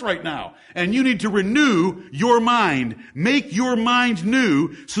 2nd verse right now. And you need to renew your mind. Make your mind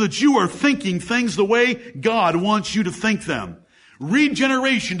new so that you are thinking things the way God wants you to think them.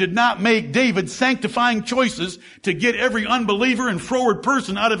 Regeneration did not make David sanctifying choices to get every unbeliever and froward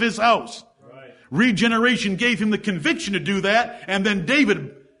person out of his house. Right. Regeneration gave him the conviction to do that, and then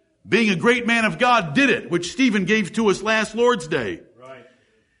David, being a great man of God, did it, which Stephen gave to us last Lord's Day. Right.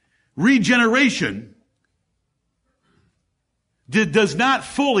 Regeneration does not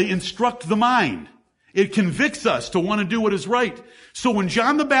fully instruct the mind. It convicts us to want to do what is right. So when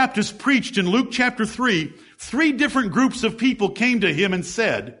John the Baptist preached in Luke chapter 3, 3 different groups of people came to him and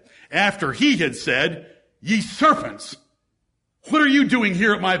said, after he had said, "Ye serpents, what are you doing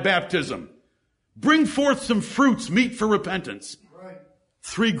here at my baptism? Bring forth some fruits meet for repentance." Right.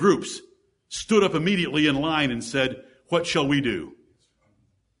 3 groups stood up immediately in line and said, "What shall we do?"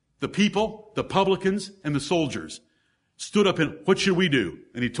 The people, the publicans, and the soldiers stood up and, "What should we do?"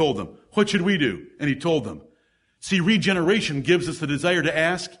 And he told them. "What should we do?" And he told them. See, regeneration gives us the desire to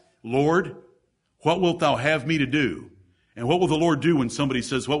ask, "Lord, what wilt thou have me to do?" And what will the Lord do when somebody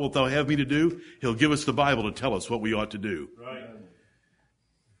says, "What wilt thou have me to do?" He'll give us the Bible to tell us what we ought to do. Right.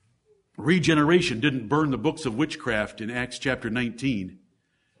 Regeneration didn't burn the books of witchcraft in Acts chapter 19.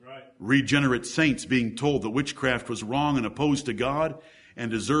 Right. Regenerate saints being told that witchcraft was wrong and opposed to God and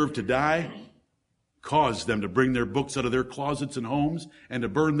deserved to die caused them to bring their books out of their closets and homes and to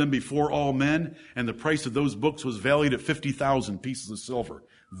burn them before all men, and the price of those books was valued at 50,000 pieces of silver.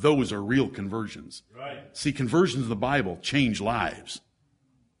 Those are real conversions. Right. See, conversions in the Bible change lives.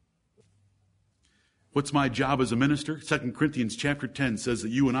 What's my job as a minister? 2 Corinthians chapter 10 says that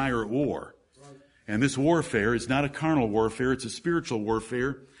you and I are at war. Right. And this warfare is not a carnal warfare, it's a spiritual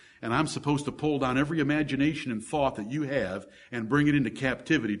warfare. And I'm supposed to pull down every imagination and thought that you have and bring it into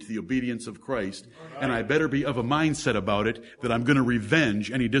captivity to the obedience of Christ. Right. And I better be of a mindset about it that I'm going to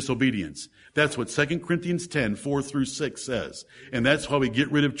revenge any disobedience. That's what 2 Corinthians 10, 4 through 6 says. And that's why we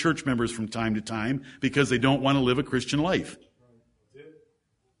get rid of church members from time to time, because they don't want to live a Christian life.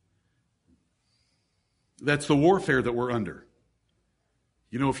 That's the warfare that we're under.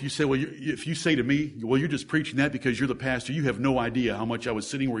 You know, if you say to me, "Well, you're just preaching that because you're the pastor," you have no idea how much I was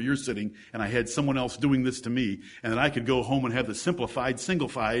sitting where you're sitting, and I had someone else doing this to me, and that I could go home and have the simplified,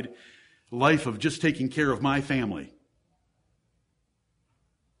 singlified life of just taking care of my family.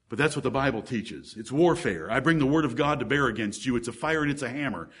 But that's what the Bible teaches. It's warfare. I bring the Word of God to bear against you. It's a fire and it's a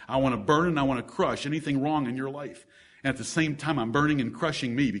hammer. I want to burn and I want to crush anything wrong in your life. And at the same time, I'm burning and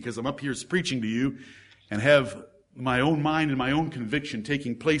crushing me, because I'm up here preaching to you and have my own mind and my own conviction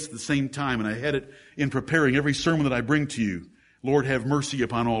taking place at the same time. And I had it in preparing every sermon that I bring to you. Lord, have mercy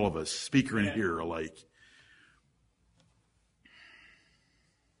upon all of us, speaker and hearer alike.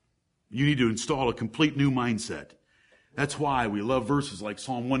 You need to install a complete new mindset. That's why we love verses like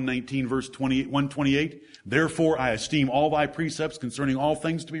Psalm 119, verse 128. Therefore I esteem all thy precepts concerning all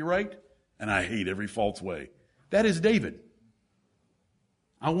things to be right, and I hate every false way. That is David.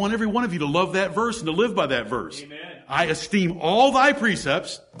 I want every one of you to love that verse and to live by that verse. Amen. I esteem all thy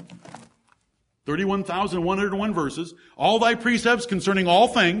precepts, 31,101 verses, all thy precepts concerning all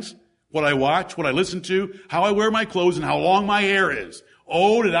things, what I watch, what I listen to, how I wear my clothes, and how long my hair is.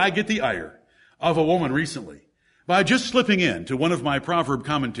 Oh, did I get the ire of a woman recently by just slipping into one of my proverb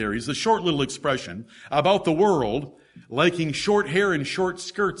commentaries, the short little expression about the world liking short hair and short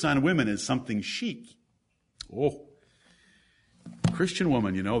skirts on women is something chic. Oh, Christian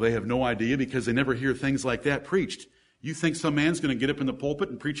women, they have no idea because they never hear things like that preached. You think some man's going to get up in the pulpit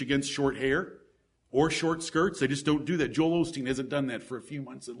and preach against short hair or short skirts? They just don't do that. Joel Osteen hasn't done that for a few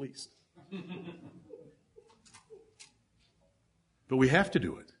months at least. But we have to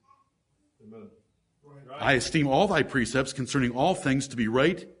do it. Amen. I esteem all thy precepts concerning all things to be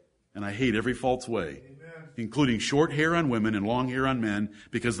right, and I hate every false way, including short hair on women and long hair on men,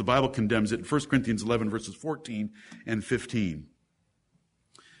 because the Bible condemns it in 1 Corinthians 11, verses 14 and 15.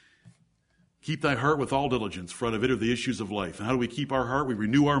 Keep thy heart with all diligence, for out of it are the issues of life. And how do we keep our heart? We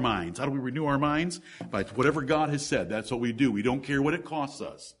renew our minds. How do we renew our minds? By whatever God has said. That's what we do. We don't care what it costs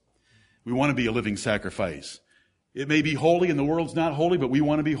us. We want to be a living sacrifice. It may be holy and the world's not holy, but we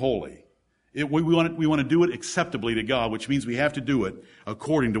want to be holy. We want to do it acceptably to God, which means we have to do it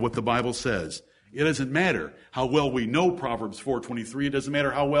according to what the Bible says. It doesn't matter how well we know Proverbs 4:23. It doesn't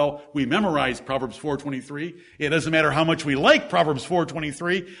matter how well we memorize Proverbs 4:23. It doesn't matter how much we like Proverbs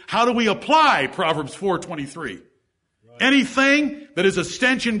 4:23. How do we apply Proverbs 4:23? Right. Anything that is a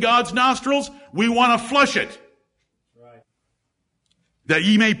stench in God's nostrils, we want to flush it. Right. That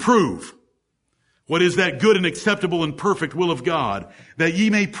ye may prove what is that good and acceptable and perfect will of God. That ye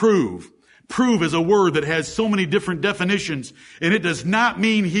may prove. Prove is a word that has so many different definitions, and it does not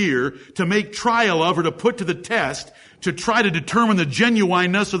mean here to make trial of or to put to the test to try to determine the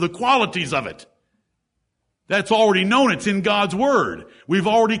genuineness of the qualities of it. That's already known. It's in God's Word. We've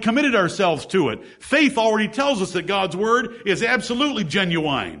already committed ourselves to it. Faith already tells us that God's Word is absolutely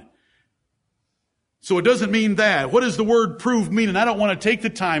genuine. So it doesn't mean that. What does the word prove mean? And I don't want to take the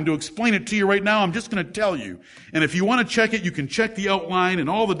time to explain it to you right now. I'm just going to tell you. And if you want to check it, you can check the outline and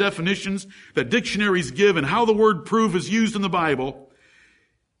all the definitions that dictionaries give and how the word prove is used in the Bible.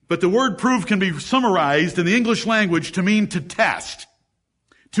 But the word prove can be summarized in the English language to mean to test,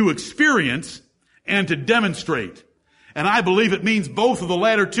 to experience, and to demonstrate. And I believe it means both of the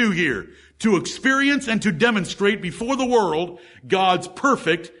latter two here. To experience and to demonstrate before the world God's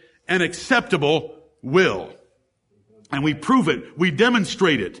perfect and acceptable will. And we prove it. We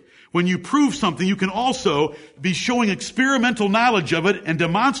demonstrate it. When you prove something, you can also be showing experimental knowledge of it and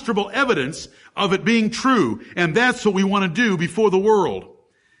demonstrable evidence of it being true. And that's what we want to do before the world.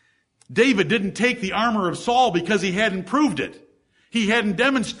 David didn't take the armor of Saul because he hadn't proved it. He hadn't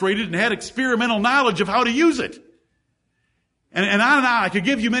demonstrated and had experimental knowledge of how to use it. And I could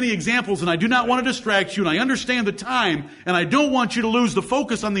give you many examples, and I do not want to distract you, and I understand the time, and I don't want you to lose the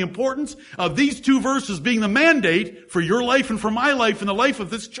focus on the importance of these two verses being the mandate for your life and for my life and the life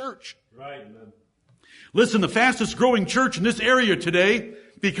of this church. Right, man. Listen, the fastest growing church in this area today,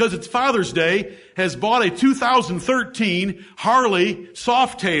 because it's Father's Day, has bought a 2013 Harley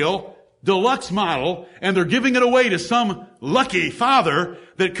Softail deluxe model, and they're giving it away to some lucky father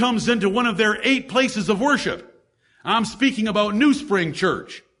that comes into one of their 8 places of worship. I'm speaking about New Spring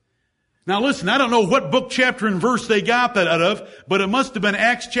Church. Now listen, I don't know what book, chapter, and verse they got that out of, but it must have been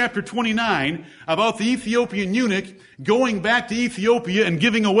Acts chapter 29 about the Ethiopian eunuch going back to Ethiopia and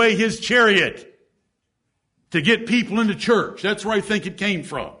giving away his chariot to get people into church. That's where I think it came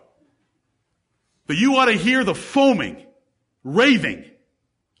from. But you ought to hear the foaming, raving,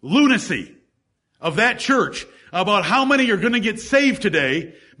 lunacy of that church about how many are going to get saved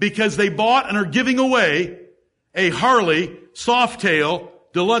today because they bought and are giving away a Harley Softail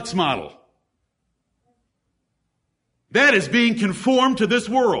deluxe model. That is being conformed to this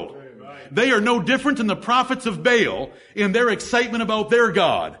world. They are no different than the prophets of Baal in their excitement about their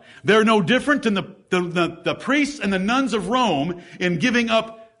God. They're no different than the priests and the nuns of Rome in giving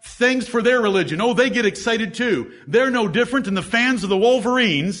up things for their religion. Oh, they get excited too. They're no different than the fans of the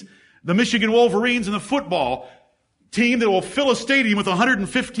Wolverines, the Michigan Wolverines and the football team that will fill a stadium with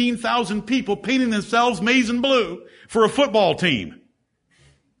 115,000 people painting themselves maize and blue for a football team.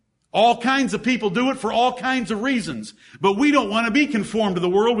 All kinds of people do it for all kinds of reasons. But we don't want to be conformed to the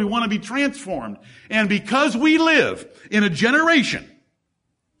world. We want to be transformed. And because we live in a generation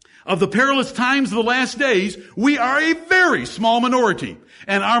of the perilous times of the last days, we are a very small minority.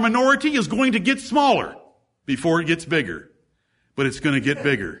 And our minority is going to get smaller. before it gets bigger. But it's going to get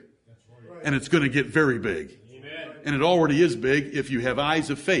bigger. And it's going to get very big. And it already is big if you have eyes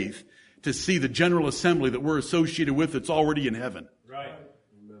of faith to see the General Assembly that we're associated with that's already in heaven. Right.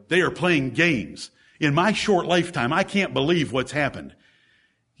 They are playing games. In my short lifetime, I can't believe what's happened.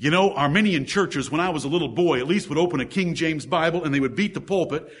 You know, Arminian churches, when I was a little boy, at least would open a King James Bible and they would beat the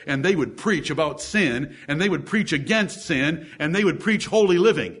pulpit and they would preach about sin and they would preach against sin and they would preach holy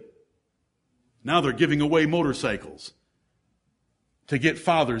living. Now they're giving away motorcycles to get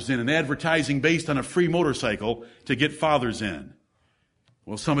fathers in and advertising based on a free motorcycle to get fathers in.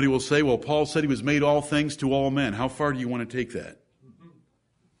 Well, somebody will say, well, Paul said he was made all things to all men. How far do you want to take that?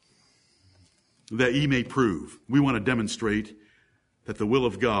 That ye may prove. We want to demonstrate that the will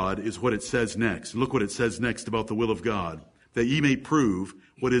of God is what it says next. Look what it says next about the will of God. That ye may prove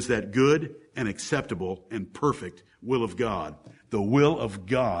what is that good and acceptable and perfect will of God. The will of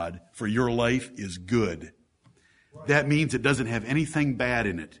God for your life is good. That means it doesn't have anything bad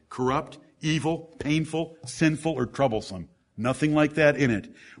in it. Corrupt, evil, painful, sinful, or troublesome. Nothing like that in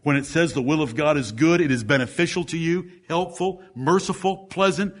it. When it says the will of God is good, it is beneficial to you, helpful, merciful,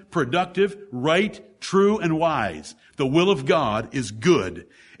 pleasant, productive, right, true, and wise. The will of God is good.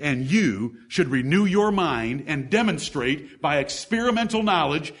 And you should renew your mind and demonstrate by experimental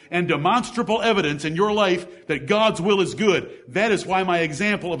knowledge and demonstrable evidence in your life that God's will is good. That is why my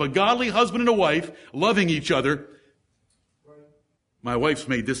example of a godly husband and a wife loving each other. My wife's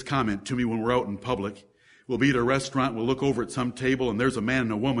made this comment to me when we're out in public. We'll be at a restaurant, we'll look over at some table, and there's a man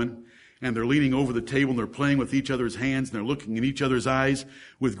and a woman, and they're leaning over the table, and they're playing with each other's hands, and they're looking in each other's eyes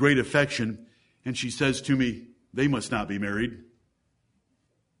with great affection. And she says to me, they must not be married.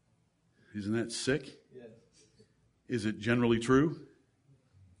 Isn't that sick? Yes. Is it generally true?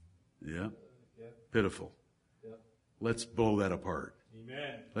 Yeah. Pitiful. Yeah. Let's blow that apart.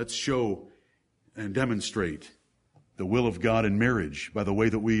 Amen. Let's show and demonstrate the will of God in marriage by the way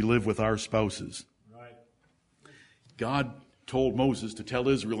that we live with our spouses. Right. God told Moses to tell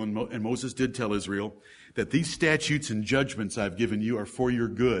Israel, and Moses did tell Israel, that these statutes and judgments I've given you are for your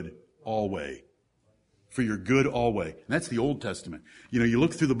good always. For your good always. And that's the Old Testament. You know, you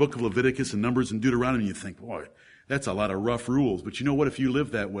look through the book of Leviticus and Numbers and Deuteronomy and you think, boy, that's a lot of rough rules. But you know what? If you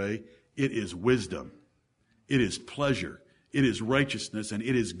live that way, it is wisdom. It is pleasure. It is righteousness, and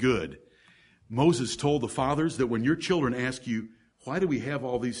it is good. Moses told the fathers that when your children ask you, why do we have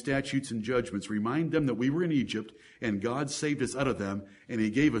all these statutes and judgments? Remind them that we were in Egypt and God saved us out of them, and He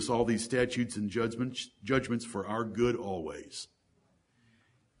gave us all these statutes and judgments for our good always.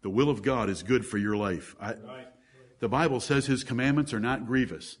 The will of God is good for your life. The Bible says His commandments are not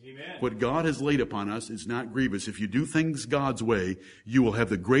grievous. Amen. What God has laid upon us is not grievous. If you do things God's way, you will have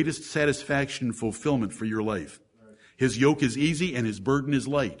the greatest satisfaction and fulfillment for your life. Right. His yoke is easy and His burden is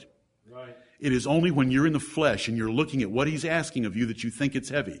light. Right. It is only when you're in the flesh and you're looking at what He's asking of you that you think it's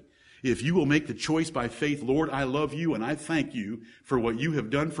heavy. If you will make the choice by faith, Lord, I love you and I thank you for what you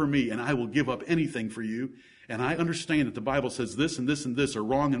have done for me, and I will give up anything for you, and I understand that the Bible says this and this and this are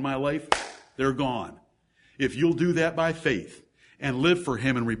wrong in my life, they're gone. If you'll do that by faith and live for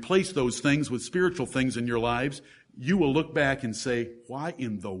Him and replace those things with spiritual things in your lives, you will look back and say, why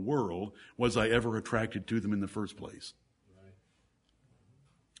in the world was I ever attracted to them in the first place? Right.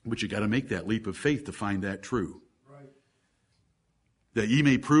 But you got to make that leap of faith to find that true. Right. That ye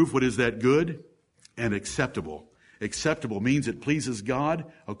may prove what is that good and acceptable. Acceptable means it pleases God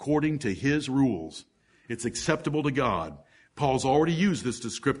according to His rules. It's acceptable to God. Paul's already used this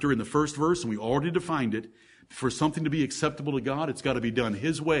descriptor in the first verse, and we already defined it. For something to be acceptable to God, it's got to be done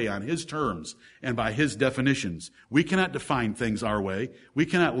His way, on His terms, and by His definitions. We cannot define things our way. We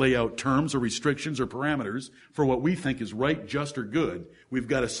cannot lay out terms or restrictions or parameters for what we think is right, just, or good. We've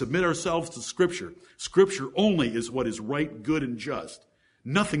got to submit ourselves to Scripture. Scripture only is what is right, good, and just.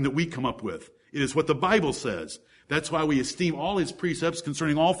 Nothing that we come up with. It is what the Bible says. That's why we esteem all His precepts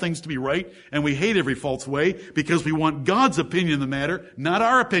concerning all things to be right, and we hate every false way, because we want God's opinion in the matter, not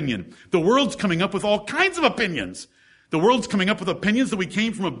our opinion. The world's coming up with all kinds of opinions. The world's coming up with opinions that we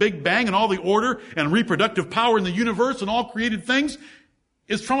came from a big bang, and all the order and reproductive power in the universe and all created things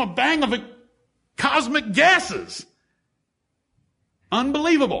is from a bang of cosmic gases.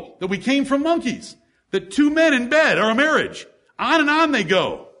 Unbelievable that we came from monkeys, that two men in bed are a marriage. On and on they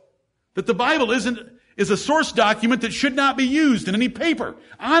go. That the Bible is a source document that should not be used in any paper.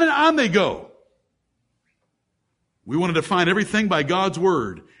 On and on they go. We want to define everything by God's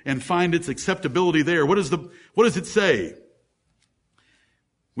Word and find its acceptability there. What does it say?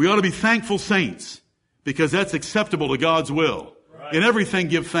 We ought to be thankful saints, because that's acceptable to God's will. Right. In everything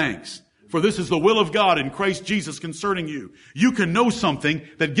give thanks, For this is the will of God in Christ Jesus concerning you. You can know something,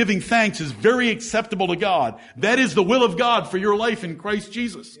 that giving thanks is very acceptable to God. That is the will of God for your life in Christ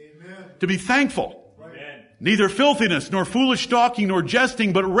Jesus. Amen. To be thankful. Amen. Neither filthiness, nor foolish talking, nor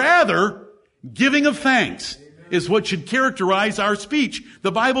jesting, but rather giving of thanks is what should characterize our speech.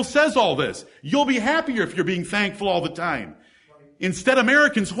 The Bible says all this. You'll be happier if you're being thankful all the time. Instead,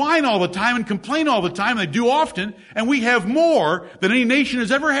 Americans whine all the time and complain all the time. They do often, and we have more than any nation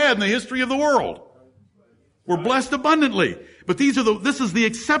has ever had in the history of the world. We're blessed abundantly. But this is the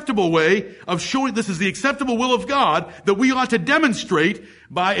acceptable way of showing, this is the acceptable will of God that we ought to demonstrate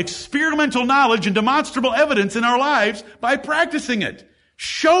by experimental knowledge and demonstrable evidence in our lives by practicing it.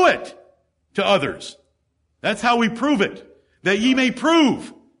 Show it to others. That's how we prove it. That ye may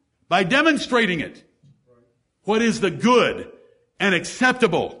prove by demonstrating it. What is the good and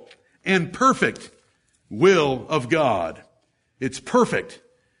acceptable and perfect will of God? It's perfect.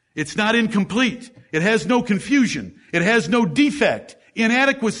 It's not incomplete. It has no confusion. It has no defect,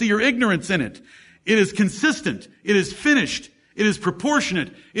 inadequacy, or ignorance in it. It is consistent. It is finished. It is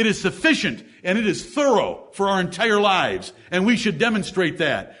proportionate. It is sufficient. And it is thorough for our entire lives. And we should demonstrate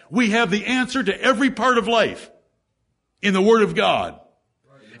that. We have the answer to every part of life in the Word of God.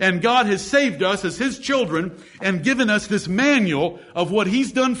 And God has saved us as His children and given us this manual of what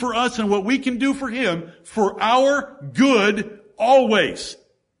He's done for us and what we can do for Him for our good always.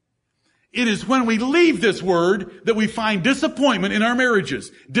 It is when we leave this Word that we find disappointment in our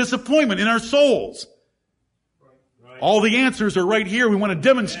marriages, disappointment in our souls. All the answers are right here. We want to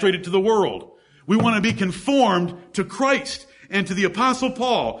demonstrate it to the world. We want to be conformed to Christ and to the Apostle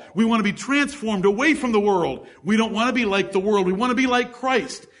Paul. We want to be transformed away from the world. We don't want to be like the world. We want to be like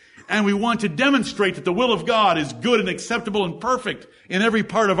Christ. And we want to demonstrate that the will of God is good and acceptable and perfect in every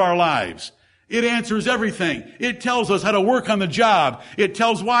part of our lives. It answers everything. It tells us how to work on the job. It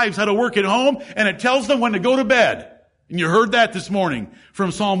tells wives how to work at home, and it tells them when to go to bed. And you heard that this morning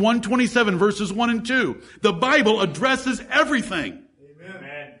from Psalm 127, verses 1 and 2. The Bible addresses everything.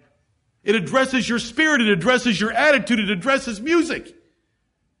 Amen. It addresses your spirit. It addresses your attitude. It addresses music.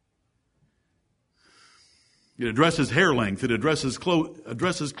 It addresses hair length. It addresses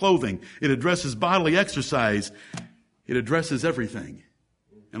clothing. It addresses bodily exercise. It addresses everything.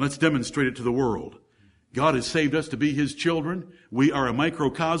 And let's demonstrate it to the world. God has saved us to be His children. We are a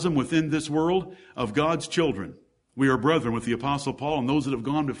microcosm within this world of God's children. We are brethren with the Apostle Paul and those that have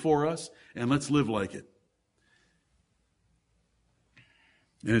gone before us, and let's live like it.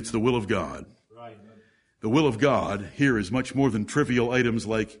 And it's the will of God. Right. The will of God here is much more than trivial items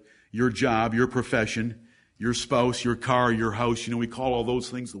like your job, your profession, your spouse, your car, your house. You know, we call all those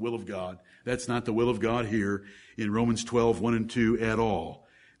things the will of God. That's not the will of God here in Romans 12, 1 and 2 at all.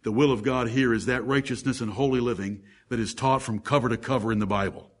 The will of God here is that righteousness and holy living that is taught from cover to cover in the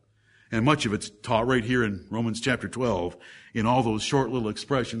Bible. And much of it's taught right here in Romans chapter 12 in all those short little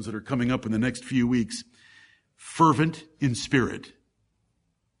expressions that are coming up in the next few weeks. Fervent in spirit.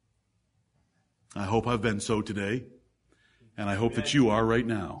 I hope I've been so today, and I hope that you are right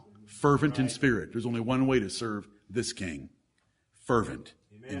now. Fervent in spirit. There's only one way to serve this King. Fervent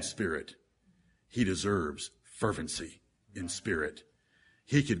in spirit. He deserves fervency in spirit.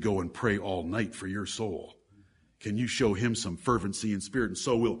 He could go and pray all night for your soul. Can you show Him some fervency in spirit? And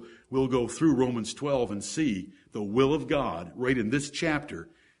so we'll go through Romans 12 and see the will of God right in this chapter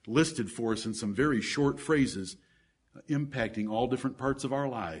listed for us in some very short phrases impacting all different parts of our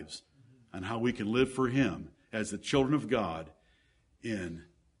lives and how we can live for Him as the children of God in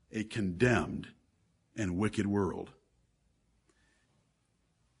a condemned and wicked world.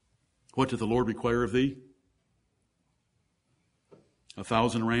 What doth the Lord require of thee?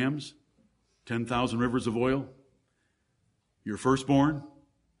 1,000 rams, 10,000 rivers of oil, your firstborn,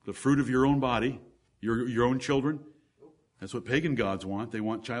 the fruit of your own body, your own children. That's what pagan gods want. They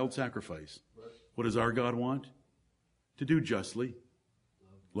want child sacrifice. What does our God want? To do justly,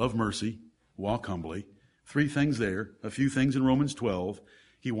 love mercy, walk humbly. 3 things there, a few things in Romans 12.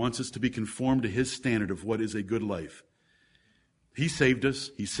 He wants us to be conformed to His standard of what is a good life. He saved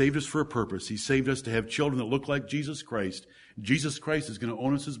us. He saved us for a purpose. He saved us to have children that look like Jesus Christ. Jesus Christ is going to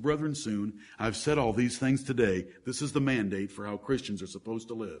own us as brethren soon. I've said all these things today. This is the mandate for how Christians are supposed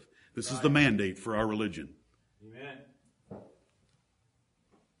to live. This is the mandate for our religion. Amen.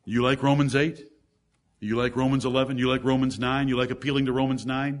 You like Romans 8? You like Romans 11? You like Romans 9? You like appealing to Romans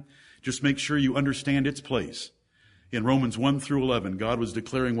 9? Just make sure you understand its place. In Romans 1 through 11, God was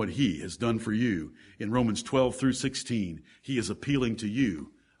declaring what He has done for you. In Romans 12 through 16, He is appealing to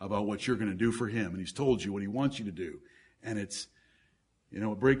you about what you're going to do for Him. And He's told you what He wants you to do. And it's,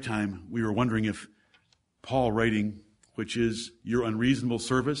 at break time, we were wondering if Paul writing, which is your unreasonable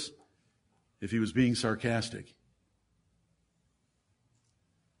service, if he was being sarcastic.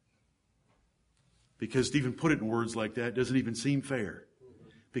 Because to even put it in words like that doesn't even seem fair.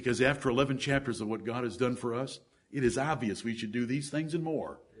 Because after 11 chapters of what God has done for us, it is obvious we should do these things and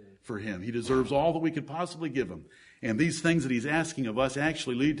more for him. He deserves all that we could possibly give him. And these things that he's asking of us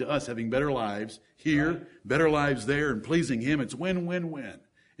actually lead to us having better lives here, better lives there, and pleasing him. It's win-win-win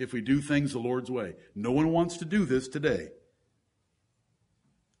if we do things the Lord's way. No one wants to do this today.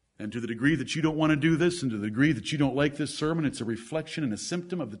 And to the degree that you don't want to do this, and to the degree that you don't like this sermon, it's a reflection and a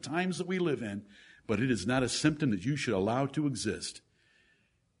symptom of the times that we live in. But it is not a symptom that you should allow to exist.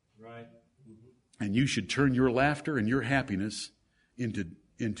 Right. And you should turn your laughter and your happiness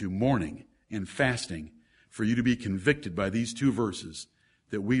into mourning and fasting for you to be convicted by these two verses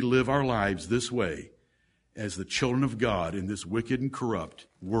that we live our lives this way as the children of God in this wicked and corrupt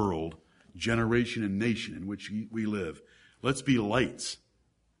world, generation and nation in which we live. Let's be lights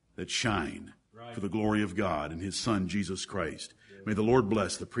that shine for the glory of God and his Son, Jesus Christ. May the Lord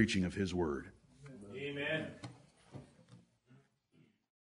bless the preaching of his word.